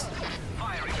something else.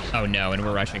 Oh no, and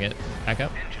we're rushing it. Back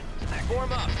up.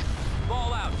 Form up.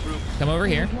 Ball out, troops. Come over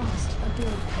here. We've lost a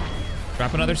build pad.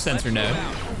 Drop another sensor node.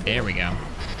 There we go.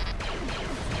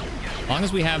 As long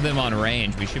as we have them on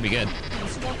range, we should be good.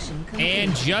 Construction complete.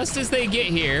 And just as they get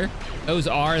here, those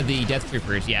are the Death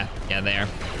Troopers. Yeah, they are.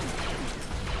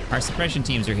 Our suppression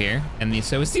teams are here, and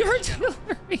so is the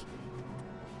artillery.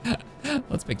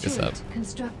 Let's pick this up. Turret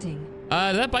constructing.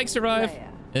 Did that bike survive?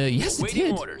 Yes, it Waiting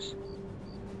did. orders.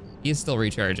 He is still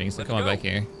recharging, so come on go. back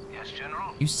here. Yes,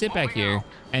 General. You sit back Moving here, out.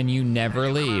 and you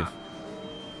never leave.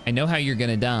 I know how you're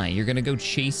gonna die. You're gonna go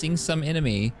chasing some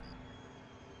enemy.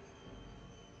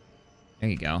 There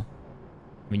you go.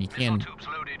 I mean, Missile tubes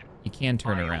loaded. you can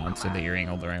turn around so that you're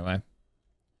angled the right way.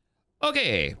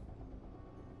 Okay,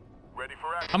 Ready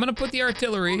for action. I'm gonna put the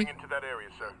artillery Moving into that area,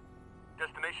 sir.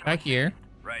 Destination back here.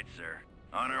 Right, sir.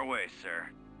 On our way, sir.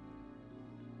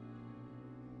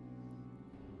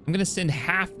 I'm gonna send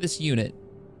half this unit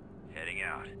Heading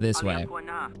out. this way.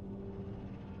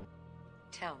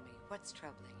 Tell me, what's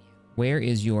troubling you? Where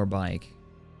is your bike?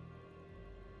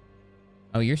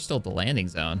 Oh, you're still at the landing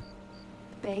zone.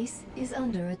 Base is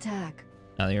under attack.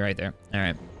 Oh, you're right there. All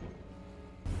right.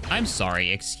 I'm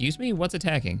sorry. Excuse me? What's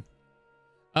attacking?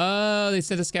 Oh, they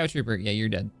sent a scout trooper. Yeah, you're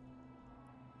dead.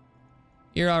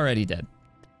 You're already dead.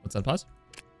 Let's unpause.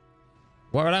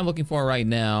 What I'm looking for right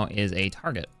now is a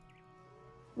target.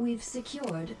 We've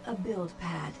secured a build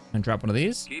pad. And drop one of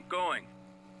these. Keep going.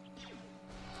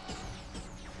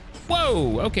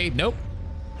 Whoa! Okay, nope.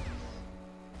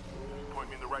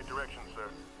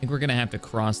 think we're gonna have to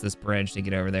cross this bridge to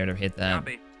get over there to hit that.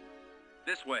 Copy.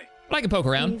 This way. But I can poke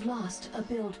around. We've lost a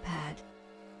build pad.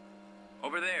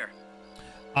 Over there.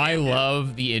 I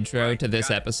love the intro to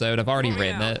this episode. I've already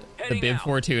written it. The Bib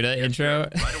Fortuna intro.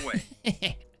 Right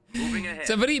away. Moving ahead.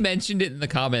 Somebody mentioned it in the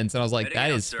comments, and I was like, that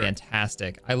is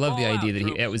fantastic. I love the idea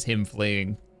that it was him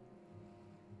fleeing.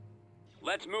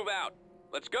 Let's move out.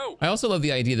 Let's go. I also love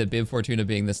the idea that Bib Fortuna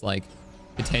being this, like,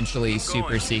 potentially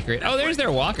super secret. Oh, there's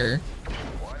their walker.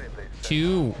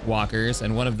 2 walkers,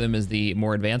 and one of them is the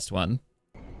more advanced one.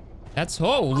 That's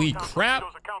holy crap.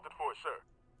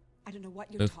 I don't know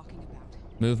what you're talking about.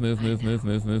 Move, move, move, move,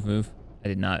 move, move, move. I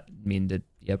did not mean to,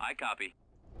 yep. I copy.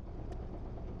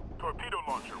 Torpedo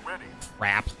launcher ready.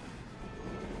 Crap.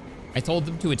 I told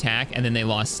them to attack, and then they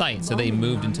lost sight, so they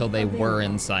moved until they were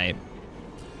in sight.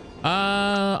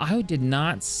 I did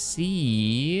not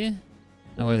see...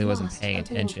 I really wasn't paying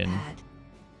attention.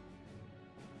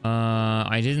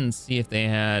 I didn't see if they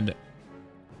had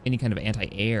any kind of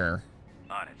anti-air.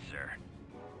 On it, sir.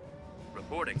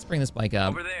 Reporting. Let's bring this bike up.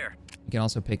 Over there. We can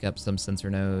also pick up some sensor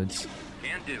nodes.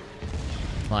 Can do.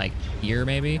 Like here,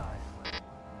 maybe?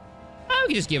 Oh, we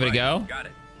can just give it a go. Got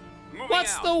it. Moving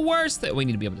What's out. the worst that we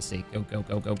need to be able to see? Go, go,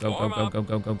 go, go, go, go, go, go,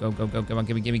 go, go, go, go, go. Come on,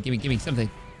 give me something.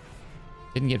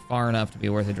 Didn't get far enough to be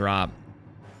worth a drop.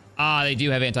 Ah, they do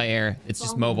have anti-air. It's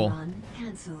just mobile. Run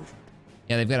cancelled.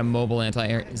 Yeah, they've got a mobile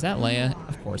anti-air. Is that Leia?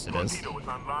 Of course it is. Torpedo is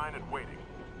online and waiting.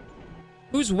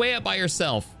 Who's way up by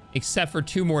herself? Except for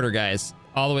 2 mortar guys,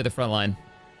 all the way to the front line.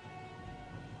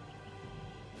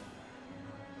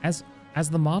 As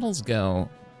the models go,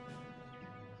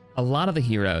 a lot of the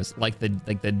heroes, like the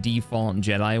default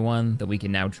Jedi one that we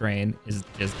can now train, is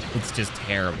just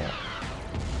terrible.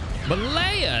 But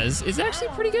Leia's is actually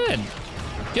pretty good.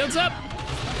 Shields up.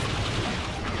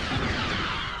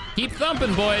 Keep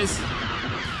thumping, boys.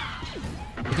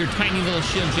 With your tiny little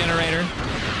shield generator.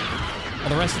 While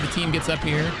the rest of the team gets up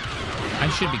here. I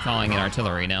should be calling in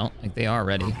artillery now. Like, they are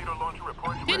ready.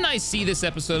 Didn't I see this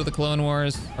episode of the Clone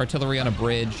Wars? Artillery on a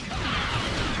bridge.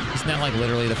 Isn't that like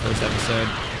literally the first episode?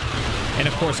 And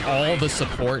of course, all the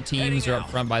support teams are up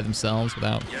front by themselves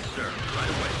without... Yes, sir. Right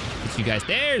away. It's you guys.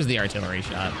 There's the artillery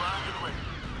shot.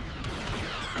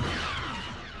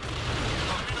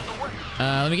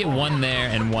 Let me get 1 there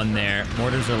and 1 there.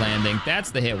 Mortars are landing.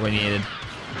 That's the hit we needed.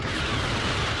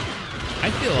 I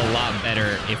feel a lot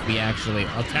better if we actually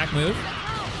attack move,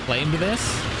 play into this,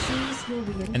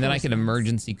 and then I can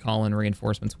emergency call in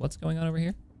reinforcements. What's going on over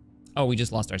here? Oh, we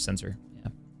just lost our sensor. Yeah.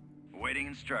 Waiting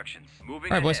instructions.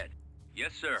 Moving All right, boys. ahead.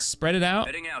 Yes, sir. Spread it out.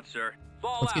 Heading out, sir.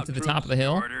 Fall Let's get out, to the troops. top of the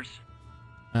hill. Orders.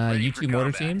 You Ready 2 for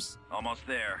mortar combat. teams, Almost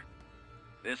there.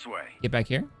 This way. get back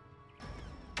here.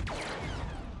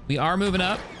 We are moving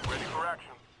up. Ready for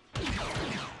action.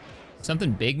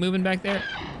 Something big moving back there.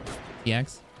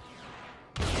 DX.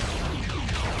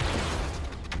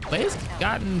 Leia's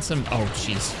gotten some... Oh,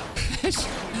 jeez.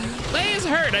 Leia's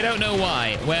hurt. I don't know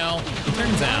why. Well, it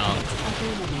turns out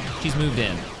she's moved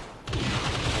in.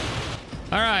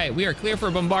 All right, we are clear for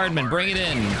bombardment. Bring it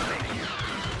in.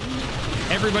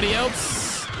 Everybody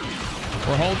else,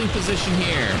 we're holding position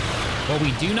here. What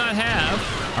we do not have,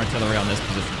 artillery on this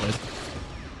position, please,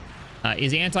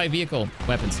 is anti-vehicle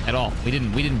weapons at all. We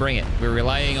didn't bring it. We're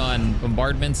relying on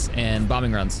bombardments and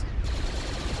bombing runs.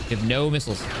 We have no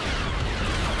missiles.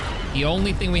 The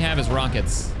only thing we have is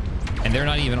rockets, and they're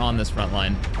not even on this front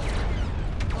line.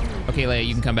 Okay, Leia,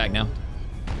 you can come back now.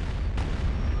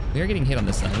 We are getting hit on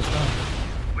this side. What's going on?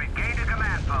 We've gained a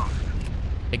command post.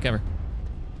 Take cover.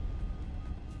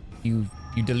 You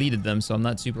deleted them, so I'm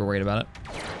not super worried about it.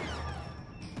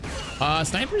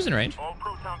 Snipers in range. All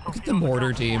proton Look at the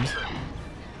mortar teams.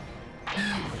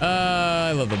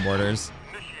 I love the mortars.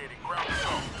 initiating ground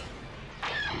assault.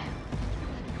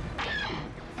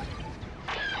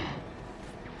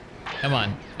 Come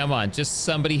on, come on. Just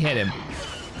somebody hit him.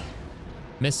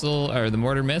 Missile, or the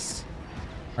mortar missed.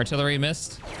 Artillery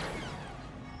missed.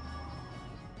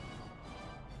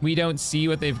 We don't see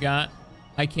what they've got.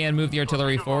 I can move the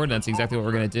artillery forward. That's exactly what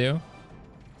we're gonna do.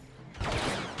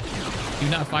 Do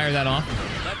not fire that off.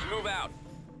 Let's move out.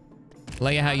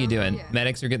 Leia, how you doing?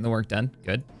 Medics are getting the work done.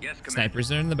 Good. Yes, Commander.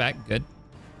 Snipers are in the back. Good.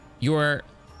 Your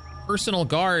personal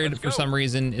guard, for some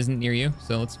reason, isn't near you,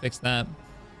 so let's fix that.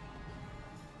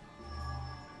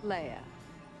 Leia.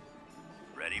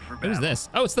 Ready for battle. What is this?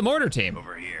 Oh, it's the mortar team.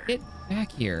 Over here. Get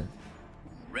back here.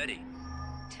 Ready.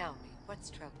 Tell me, what's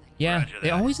troubling you? Yeah, Roger they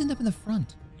that. always end up in the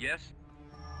front. Yes.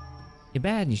 You're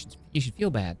bad, and you should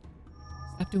feel bad.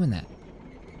 Stop doing that.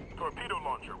 Torpedo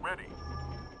launcher ready.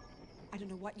 I don't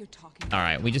know what you're talking about. All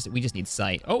right, we just need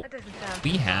sight. Oh,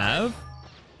 we have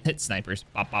hit snipers.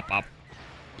 Pop, pop, pop.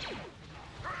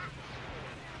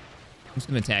 I'm just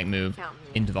gonna attack move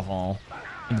into the hall,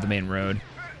 into the main road.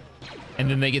 And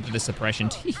then they get to the suppression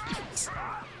teams.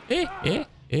 We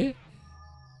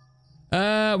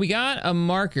got a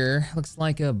marker. Looks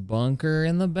like a bunker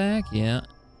in the back. Yeah.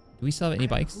 Do we still have any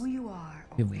bikes? Who you are?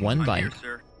 We have one I'm bike. here,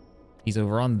 sir. He's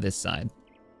over on this side.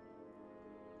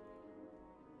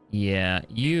 Yeah,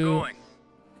 you Going.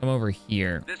 come over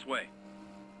here. This way.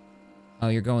 Oh,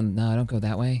 you're going, no, don't go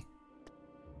that way.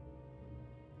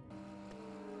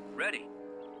 Ready.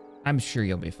 I'm sure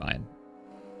you'll be fine.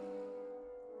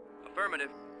 Affirmative.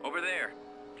 Over there.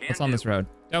 Can What's on do. this road?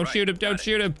 Don't Right, shoot him, don't got it.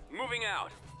 shoot him. Moving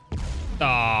out.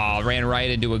 Oh, ran right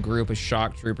into a group of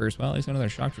shock troopers. Well, at least one of their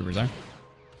shock troopers are.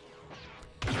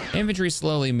 Infantry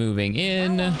slowly moving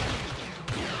in. I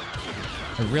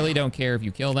really don't care if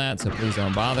you kill that, so please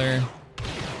don't bother.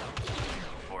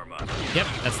 Form up. Yep,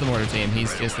 that's the mortar team.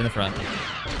 He's just in the front. Go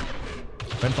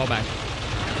ahead and fall back.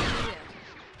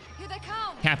 Here they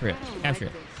come. Capture it. Capture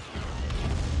it.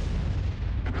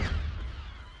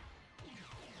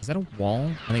 Is that a wall?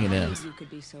 I think it is. You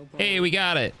could be so bold. Hey, we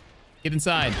got it. Get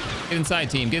inside. Get inside,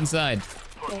 team. Get inside.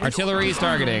 Artillery is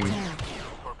targeting.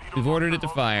 We've ordered it to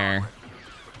fire.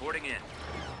 Reporting in.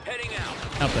 Heading out.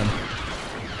 Help them.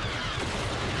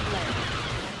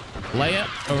 Leia,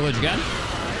 overload your gun.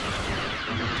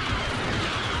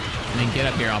 And then get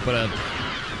up here. I'll put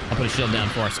a shield down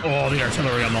for us. Oh, the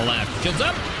artillery on the left. Shields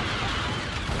up.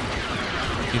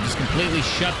 You just completely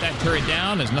shut that turret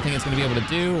down. There's nothing it's going to be able to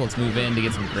do. Let's move in to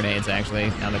get some grenades, actually,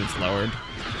 now that it's lowered.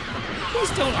 Please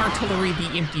don't artillery the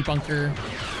empty bunker.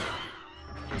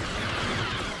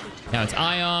 Now it's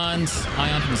ions.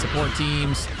 Ion from the support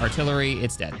teams. Artillery,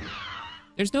 it's dead.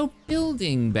 There's no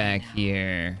building back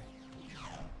here.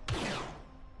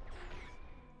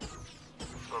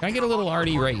 Can I get a little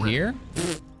arty right here?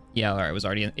 Yeah, all right, it was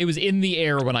already in. It was in the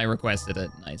air when I requested it.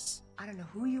 Nice. I don't know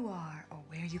who you are or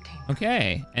where you came from.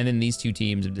 Okay, and then these two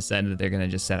teams have decided that they're gonna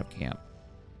just set up camp.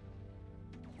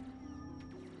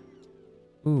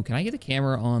 Ooh, can I get a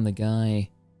camera on the guy?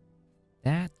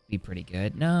 That'd be pretty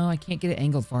good. No, I can't get it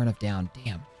angled far enough down.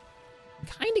 Damn. I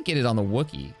can kind of get it on the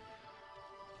Wookiee.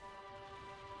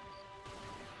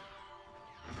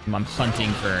 I'm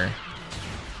hunting for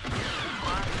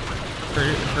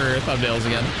thumbnails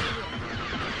again.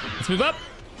 Let's move up.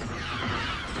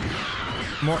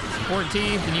 More support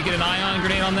team. Can you get an ion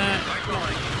grenade on that?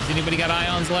 Has anybody got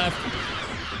ions left?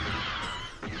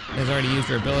 Has already used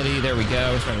her ability. There we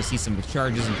go. We're starting to see some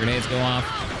charges and grenades go off.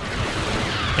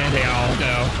 And they all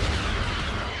go.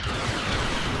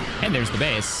 And there's the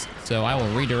base. So I will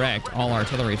redirect all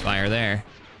artillery fire there.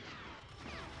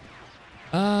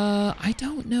 I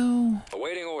don't know.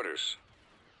 Awaiting orders.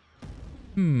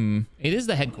 It is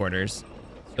the headquarters.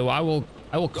 So I will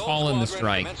call in the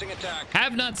strike.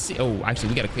 Have not seen. Oh, actually,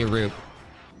 we got a clear route.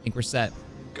 I think we're set.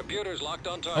 Computers locked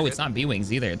on target. Oh, it's not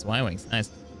B-Wings either. It's Y-Wings. Nice.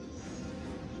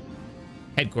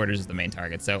 Headquarters is the main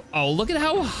target. So, oh, look at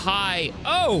how high.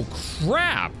 Oh,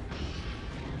 crap.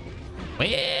 Well,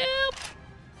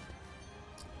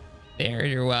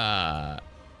 there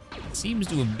seems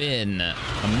to have been a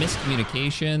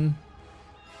miscommunication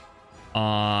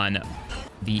on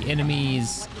the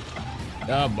enemy's.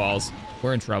 Oh, balls.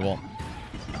 We're in trouble.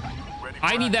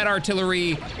 I need that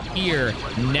artillery here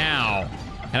now.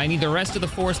 And I need the rest of the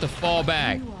force to fall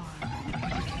back.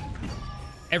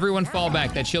 Everyone fall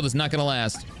back. That shield is not gonna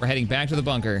last. We're heading back to the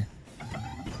bunker.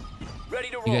 Ready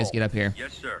to roll. You guys get up here.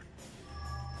 Yes, sir.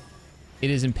 It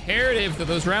is imperative that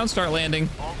those rounds start landing.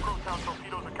 All proton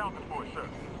torpedoes accounted for, sir.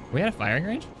 Are we at a firing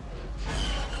range?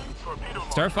 Torpedo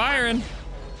Start firing.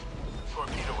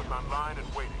 Torpedo is online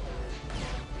and waiting.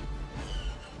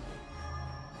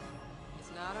 It's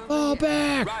not over Fall yet.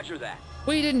 back. Roger that.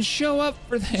 We didn't show up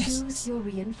for this. Choose your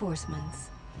reinforcements.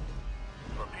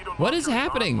 Torpedo What is launcher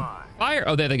happening? online. Fire.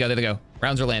 Oh, there they go. There they go.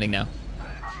 Rounds are landing now.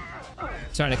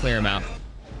 Starting to clear them out.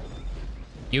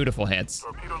 Beautiful hits.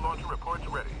 Torpedo launcher reports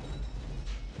ready.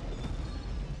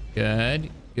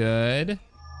 Good. Good.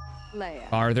 Leia,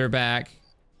 Farther back.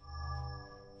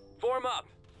 Form up.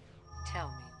 tell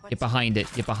me what's Get behind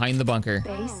it. Get behind the bunker.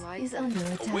 Base Alright. is under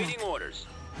attack. Awaiting orders.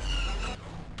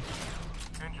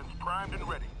 Engines primed and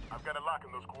ready. I've got to lock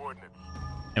in those coordinates.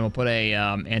 And we'll put a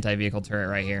anti-vehicle turret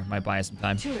right here. Might buy us some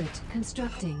time. Turret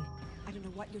constructing. I don't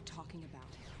know what you're talking about.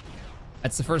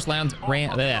 That's the first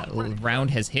round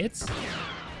has hit.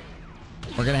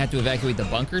 We're gonna have to evacuate the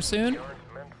bunker soon.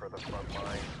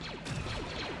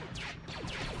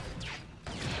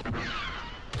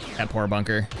 That poor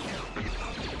bunker.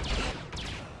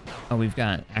 Oh, we've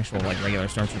got actual like regular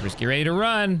stormtroopers. Get ready to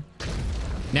run.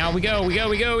 Now we go. We go.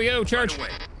 We go. We go. Church. Right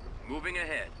away. Moving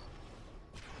ahead.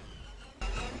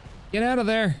 Get out of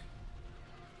there.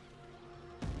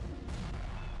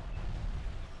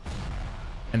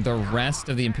 And the rest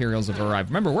of the Imperials have arrived.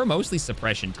 Remember, we're mostly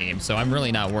suppression team, so I'm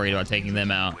really not worried about taking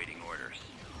them out. Waiting orders.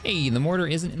 Hey, the mortar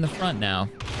isn't in the front now.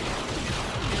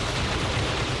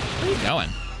 Where are you going?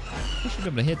 You should be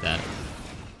able to hit that.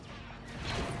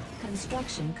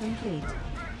 Construction complete.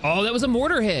 Oh, that was a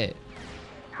mortar hit.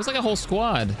 It was like a whole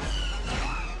squad.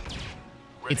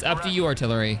 It's up to you,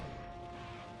 artillery.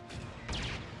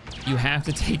 You have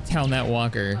to take down that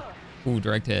walker. Ooh,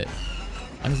 direct hit.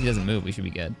 As long as he doesn't move, we should be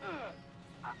good.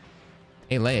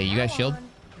 Hey, Leia, you got shield?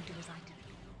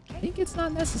 I think it's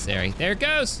not necessary. There it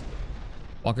goes.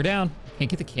 Walker down. Can't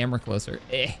get the camera closer.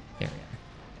 There we are.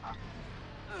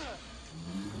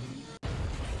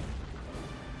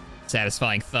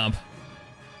 Satisfying thump.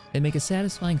 They make a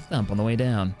satisfying thump on the way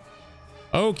down.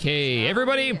 Okay,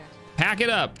 everybody, pack it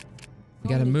up. We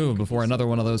gotta move before another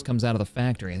one of those comes out of the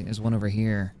factory. I think there's one over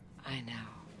here. I know.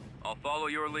 I'll follow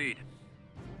your lead.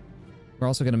 We're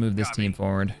also gonna move this team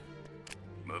forward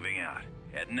Moving out.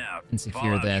 Heading out. and secure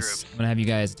Fallout this. troops. I'm gonna have you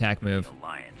guys attack move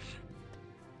Alliance.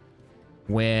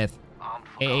 with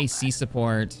AAC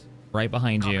support right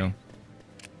behind you.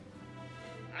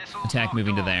 Attack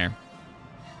moving to there.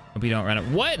 Hope you don't run it.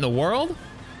 What in the world?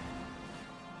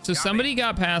 So somebody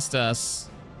got past us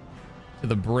to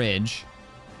the bridge.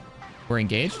 We're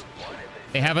engaged.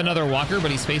 They have another walker,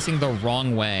 but he's facing the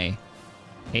wrong way.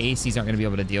 AACs aren't going to be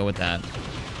able to deal with that.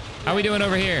 How are we doing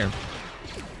over here?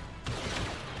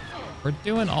 We're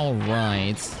doing all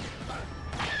right.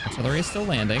 Artillery is still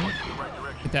landing.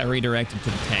 Get that redirected to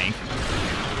the tank.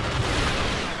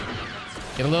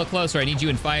 Get a little closer. I need you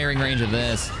in firing range of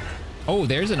this. Oh,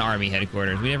 there's an army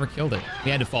headquarters. We never killed it. We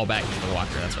had to fall back into the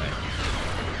walker. That's right.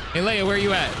 Hey, Leia, where are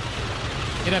you at?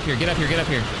 Get up here, get up here, get up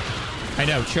here. I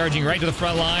know, charging right to the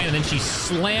front line, and then she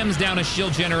slams down a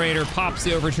shield generator, pops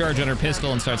the overcharge on her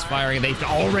pistol, and starts firing. They've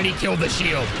already killed the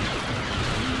shield.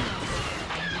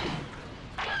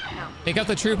 Take out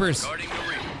the troopers.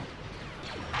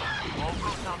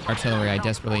 Artillery, I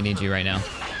desperately need you right now.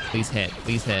 Please hit,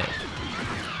 please hit.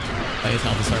 Leia's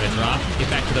health is starting to drop. Get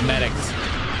back to the medics.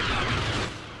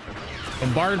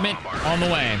 Bombardment on the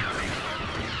way.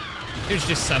 There's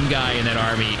just some guy in that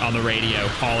army on the radio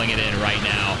calling it in right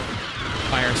now.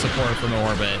 Fire support from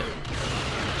orbit.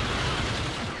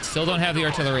 Still don't have the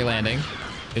artillery landing.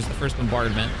 There's the first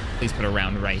bombardment. Please put a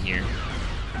round right here.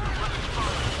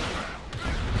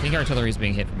 I think artillery is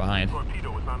being hit from behind.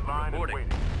 Reporting.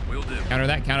 Will do. Counter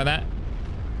that, counter that.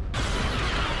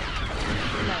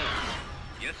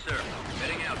 Yes, sir.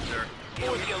 Heading out, sir.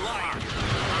 For the Alliance.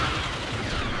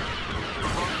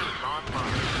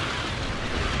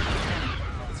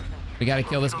 We gotta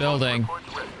kill this building.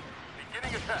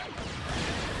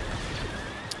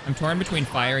 I'm torn between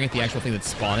firing at the actual thing that's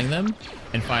spawning them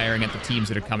and firing at the teams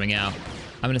that are coming out.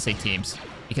 I'm gonna say teams,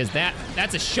 because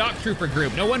that's a shock trooper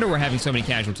group. No wonder we're having so many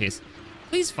casualties.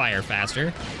 Please fire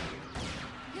faster.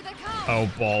 Oh,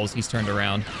 balls, he's turned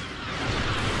around.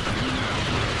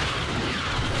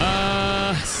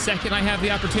 Second I have the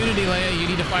opportunity, Leia, you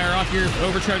need to fire off your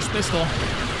overcharged pistol.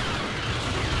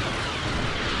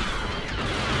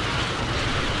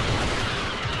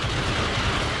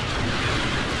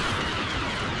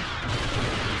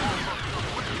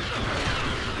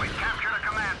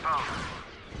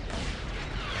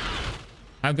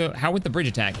 How went the bridge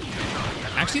attack?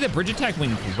 Actually, the bridge attack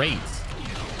went great.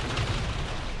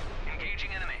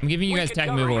 I'm giving you guys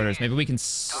attack move orders. Maybe we can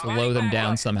slow them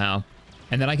down somehow.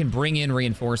 And then I can bring in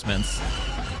reinforcements.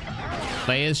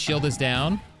 Leia's shield is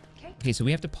down. Okay, so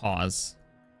we have to pause.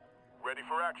 Ready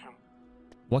for action.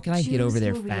 What can I get over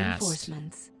there Choose your fast?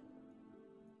 reinforcements.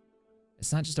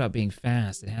 It's not just about being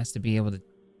fast. It has to be able to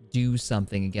do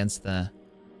something against the...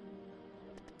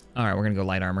 All right, we're gonna go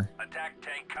light armor. Attack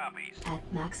tank copies.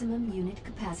 At maximum unit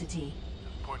capacity.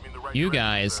 Point me in the right You direction,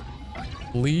 guys, sir.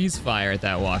 please fire at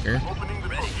that walker. Opening the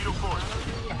torpedo port.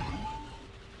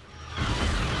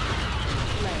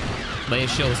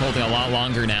 Leia's shield is holding a lot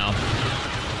longer now.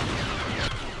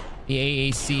 The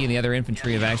AAC and the other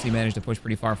infantry have actually managed to push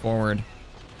pretty far forward.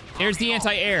 There's the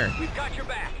anti-air. We've got your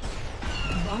back.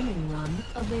 Bombing run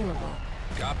available.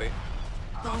 Copy.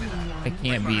 Bombing run. That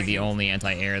can't be the only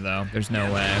anti-air, though. There's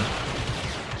no way.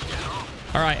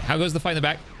 All right, how goes the fight in the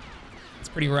back? It's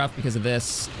pretty rough because of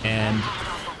this, and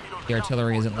the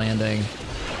artillery isn't landing.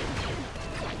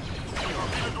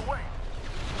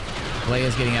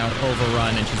 Leia's getting out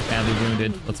overrun, and she's badly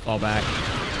wounded. Let's fall back.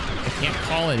 I can't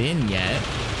call it in yet,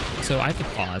 so I have to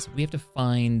pause. We have to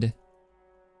find...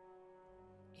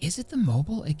 Is it the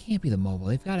mobile? It can't be the mobile.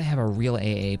 They've got to have a real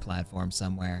AA platform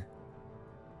somewhere.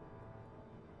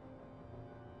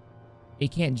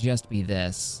 It can't just be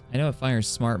this. I know it fires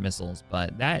smart missiles,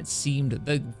 but that seemed...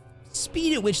 The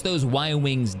speed at which those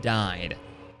Y-wings died.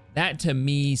 That to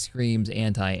me screams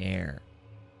anti-air.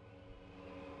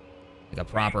 Like a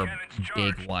proper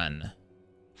big one.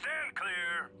 Stand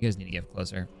clear. You guys need to get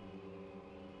closer.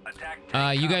 Attack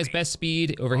tank You guys copy. best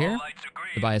speed over here All lights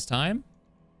agreed. to buy us time.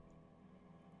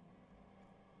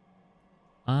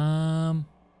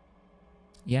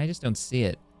 Yeah, I just don't see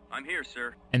it. I'm here,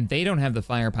 sir. And they don't have the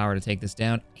firepower to take this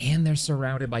down, and they're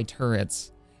surrounded by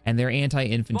turrets, and they're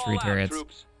anti-infantry Fall out, turrets.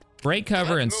 troops. Break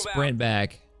cover and Let's move sprint out.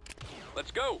 back.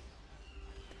 Let's go.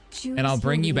 Choose And I'll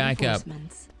bring your you back up.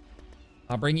 reinforcements.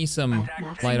 I'll bring you some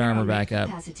Maximum light armor back up.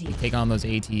 capacity. You take on those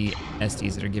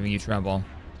AT-STs that are giving you trouble.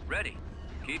 Ready.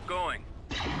 Keep going.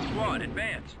 Squad,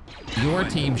 advance. Your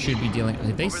team should be dealing...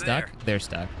 Are they Over stuck? there. They're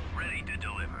stuck. Ready to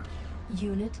deliver.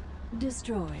 Unit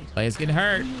destroyed. Players getting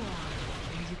hurt.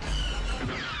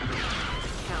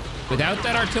 Without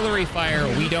that artillery fire,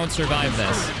 we don't survive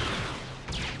this.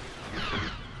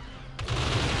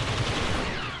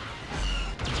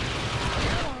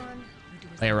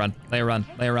 Lay a run, lay a run,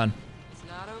 lay a run. It's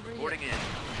not over yet. Boarding in.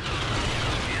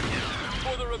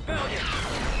 For the rebellion.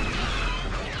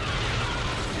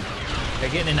 They're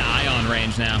getting into ion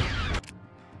range now.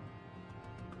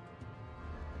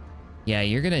 Yeah,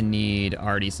 you're gonna need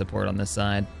arty support on this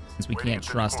side, since we can't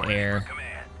trust air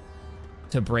Command.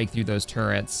 to break through those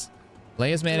turrets.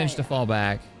 Leia's managed to fall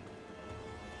back.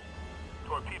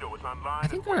 Torpedo is online. I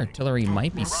think our artillery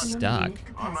might be Maximum stuck. unit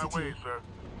On my capacity. way, sir.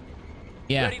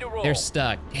 Yeah, Ready to roll. they're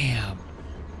stuck. Damn.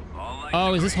 All lights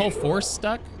Oh, is this agreed. whole force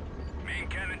stuck? Main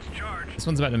cannons charged. This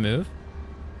one's about to move.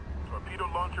 Torpedo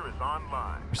launcher is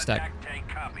online. We're stuck. Attack tank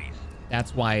copies.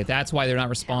 That's why they're not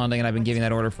responding, and I've been giving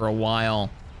that order for a while.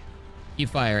 Keep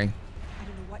firing. I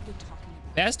don't know what you're talking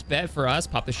about. Best bet for us,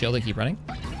 pop the shield and keep running,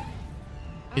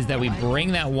 is that we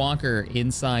bring that walker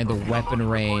inside the weapon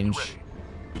range.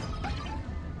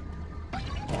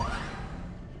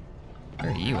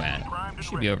 Where are you at? You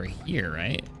should be over here,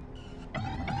 right?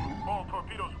 All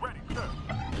torpedoes ready, sir.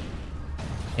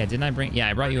 Yeah, didn't I bring... Yeah,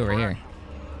 I brought you over here.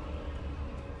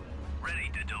 Ready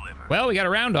to deliver. Well, we got a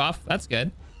round off. That's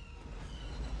good.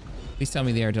 Please tell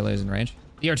me the artillery is in range.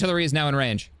 The artillery is now in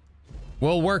range.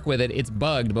 We'll work with it. It's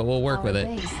bugged, but we'll work Our with it.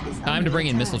 base is Time under to bring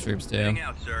in attack. missile troops, too. Heading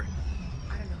out, sir.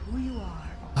 I don't know who you are.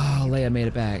 Oh, Leia made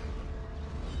it back.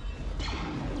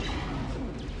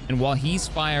 And while he's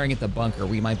firing at the bunker,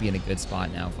 we might be in a good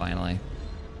spot now, finally.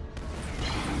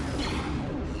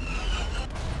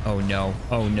 Oh, no.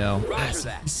 Oh, no. Ah,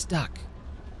 he's stuck.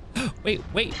 Wait.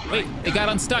 They got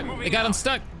unstuck. They got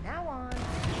unstuck.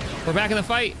 We're back in the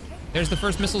fight. There's the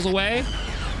first missiles away.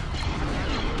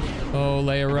 Oh,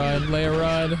 Leia, run. Leia,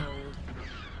 run.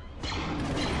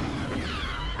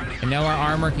 And now our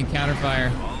armor can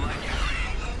counterfire.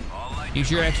 Use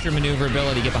your extra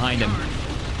maneuverability. Get behind him.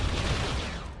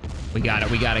 We got it.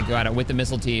 We got it with the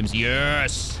missile teams.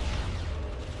 Yes.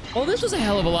 Well, this was a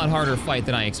hell of a lot harder fight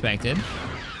than I expected.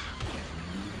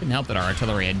 Didn't help that our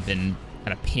artillery had been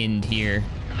kind of pinned here.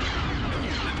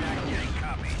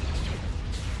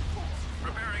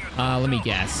 Let me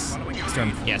guess.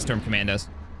 Storm commandos.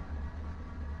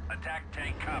 Attack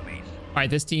tank copies. All right,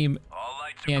 this team All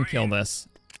lights can agreed. kill this.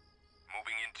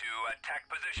 Moving into attack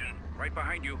position. Right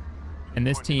behind you. And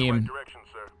this Going in the right team, direction,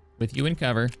 sir. with you in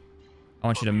cover, I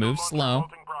want you to Torpedo move launcher slow,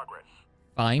 halting progress.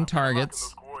 find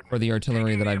targets for the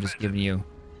artillery that I've just given you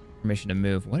permission to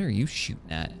move. What are you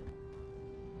shooting at?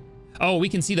 Oh, we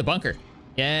can see the bunker.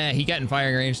 Yeah, he got in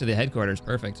firing range to the headquarters.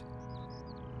 Perfect.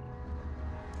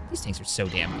 These tanks are so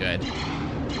damn good.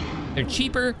 They're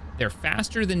cheaper. They're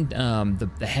faster than the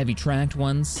heavy tracked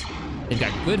ones. They've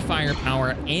got good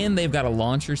firepower, and they've got a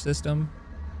launcher system.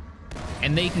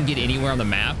 And they can get anywhere on the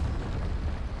map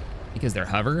because they're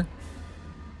hover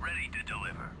Ready to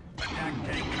deliver. Attack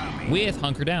tank copies. with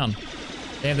hunker down.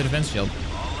 They have the defense shield.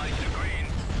 All lights agreed.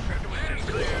 Stand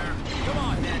clear. Come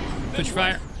on, then. Switch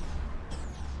fire.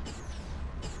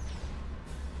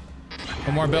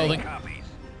 One more building. Copies.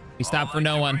 We stop All for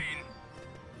no lights one. agreed.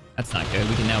 That's not good.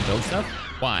 We can now build stuff.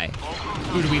 Why?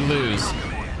 Who do we lose?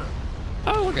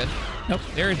 Oh, we're good. Nope.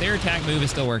 Their attack move is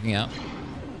still working out.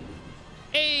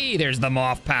 Hey, there's the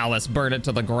Moth Palace. Burn it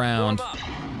to the ground. Warm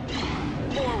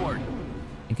up. Forward.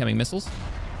 Incoming missiles.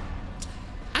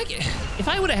 If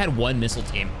I would have had one missile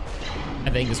team, I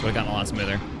think this would have gotten a lot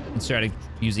smoother. Instead of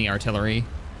using artillery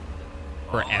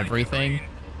for everything.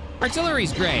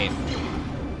 Artillery's great.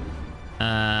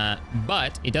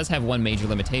 But it does have one major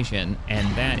limitation, and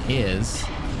that is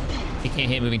it can't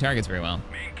hit moving targets very well.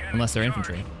 Unless they're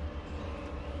infantry.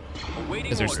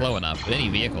 Because they're slow enough, but any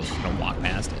vehicle's just gonna walk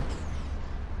past it.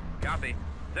 Copy.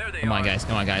 There they Come on, are. guys.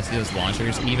 Come on, guys. See those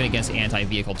launchers? Even against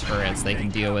anti-vehicle turrets, they can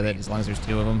deal with it as long as there's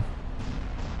two of them.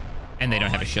 And they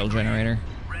don't have a shield generator.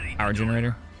 Power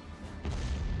generator.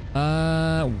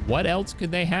 What else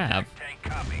could they have? Tank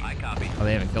copy. I copy. Oh,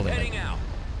 they haven't killed it Heading yet. out.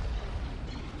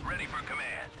 Ready for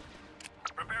command.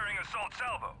 Preparing assault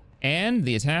salvo. And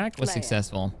the attack was Leia.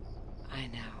 successful. I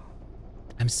know.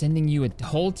 I'm sending you a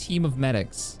whole team of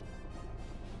medics.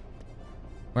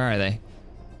 Where are they?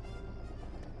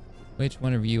 Which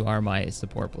one of you are my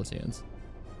support platoons?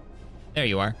 There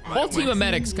you are. Whole team of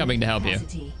medics coming to help you.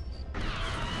 Capacity.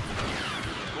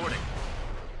 Boarding.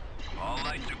 All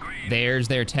lights are green. There's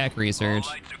their tech research.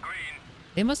 All lights are green.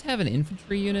 They must have an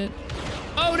infantry unit.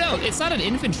 Oh no, it's not an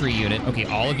infantry unit. Okay,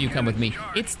 all of you come with me.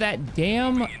 It's that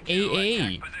damn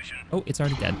AA. Oh, it's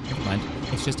already dead. Never mind.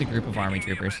 It's just a group of army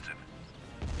troopers.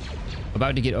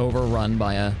 About to get overrun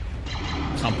by a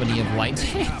company of light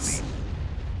tanks.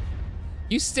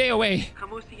 You stay away.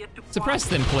 Suppress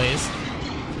them, please.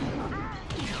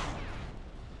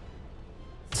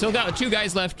 Still got 2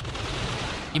 guys left.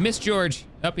 You missed George.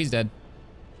 Oh, he's dead.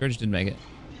 George didn't make it.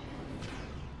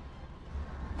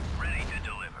 Ready to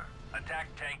deliver. Attack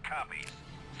tank copies.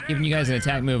 Giving you guys an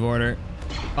attack move order.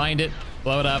 Find it,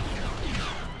 blow it up.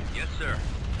 Yes, sir.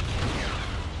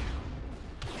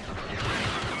 Ready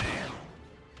for command.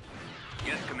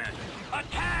 Yes, Commander.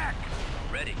 Attack!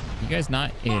 Ready. You guys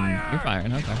not in? You're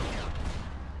firing. Okay.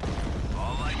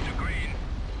 All lights are green.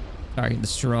 Target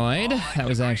destroyed. That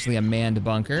was actually a manned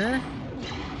bunker.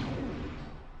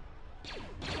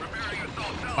 Preparing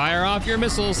assault salvo. Fire off your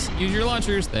missiles. Use your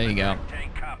launchers. There you go.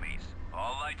 Tank copies.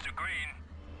 All lights are green.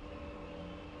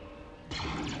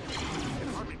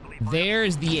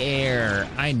 There's the air.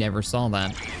 I never saw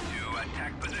that. Into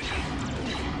attack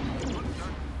position.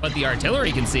 But the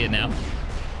artillery can see it now.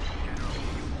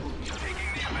 Taking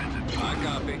the offensive. I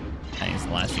copy. Nice,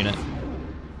 the last unit.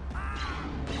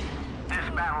 This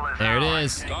battle is There it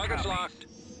ours. is. Target's locked.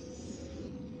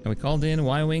 And we called in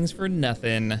Y-Wings for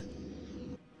nothing.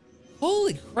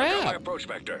 Holy crap. approach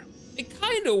vector. It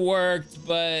kind of worked,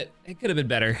 but it could have been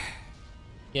better.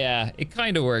 Yeah, it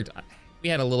kind of worked. We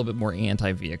had a little bit more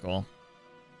anti-vehicle.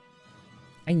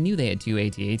 I knew they had 2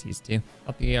 AT-ATs too.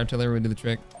 Thought the artillery would do the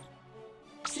trick.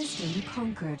 System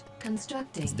conquered.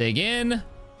 Constructing. Let's dig in.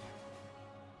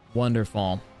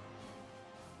 Wonderful.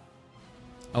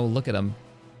 Oh, look at them.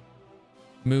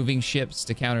 Moving ships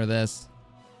to counter this.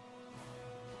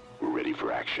 We're ready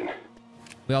for action.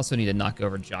 We also need to knock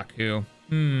over Jakku.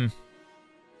 All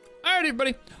right,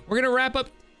 everybody. We're going to wrap up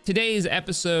today's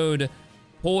episode.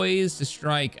 Poised to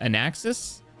strike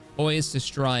Anaxis. Poised to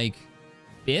strike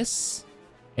Biss.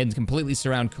 And completely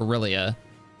surround Corellia.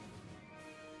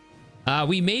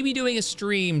 We may be doing a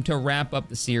stream to wrap up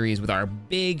the series with our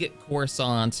big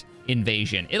Coruscant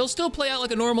invasion. It'll still play out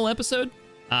like a normal episode.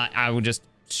 I will just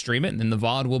stream it, and then the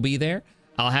VOD will be there.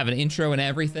 I'll have an intro and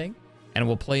everything, and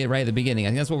we'll play it right at the beginning. I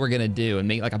think that's what we're gonna do, and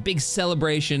make like a big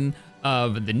celebration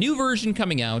of the new version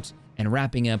coming out and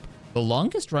wrapping up the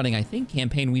longest running, I think,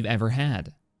 campaign we've ever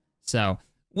had. So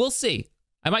we'll see.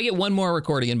 I might get one more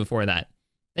recording in before that.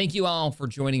 Thank you all for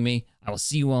joining me. I will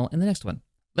see you all in the next one.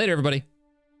 Later, everybody.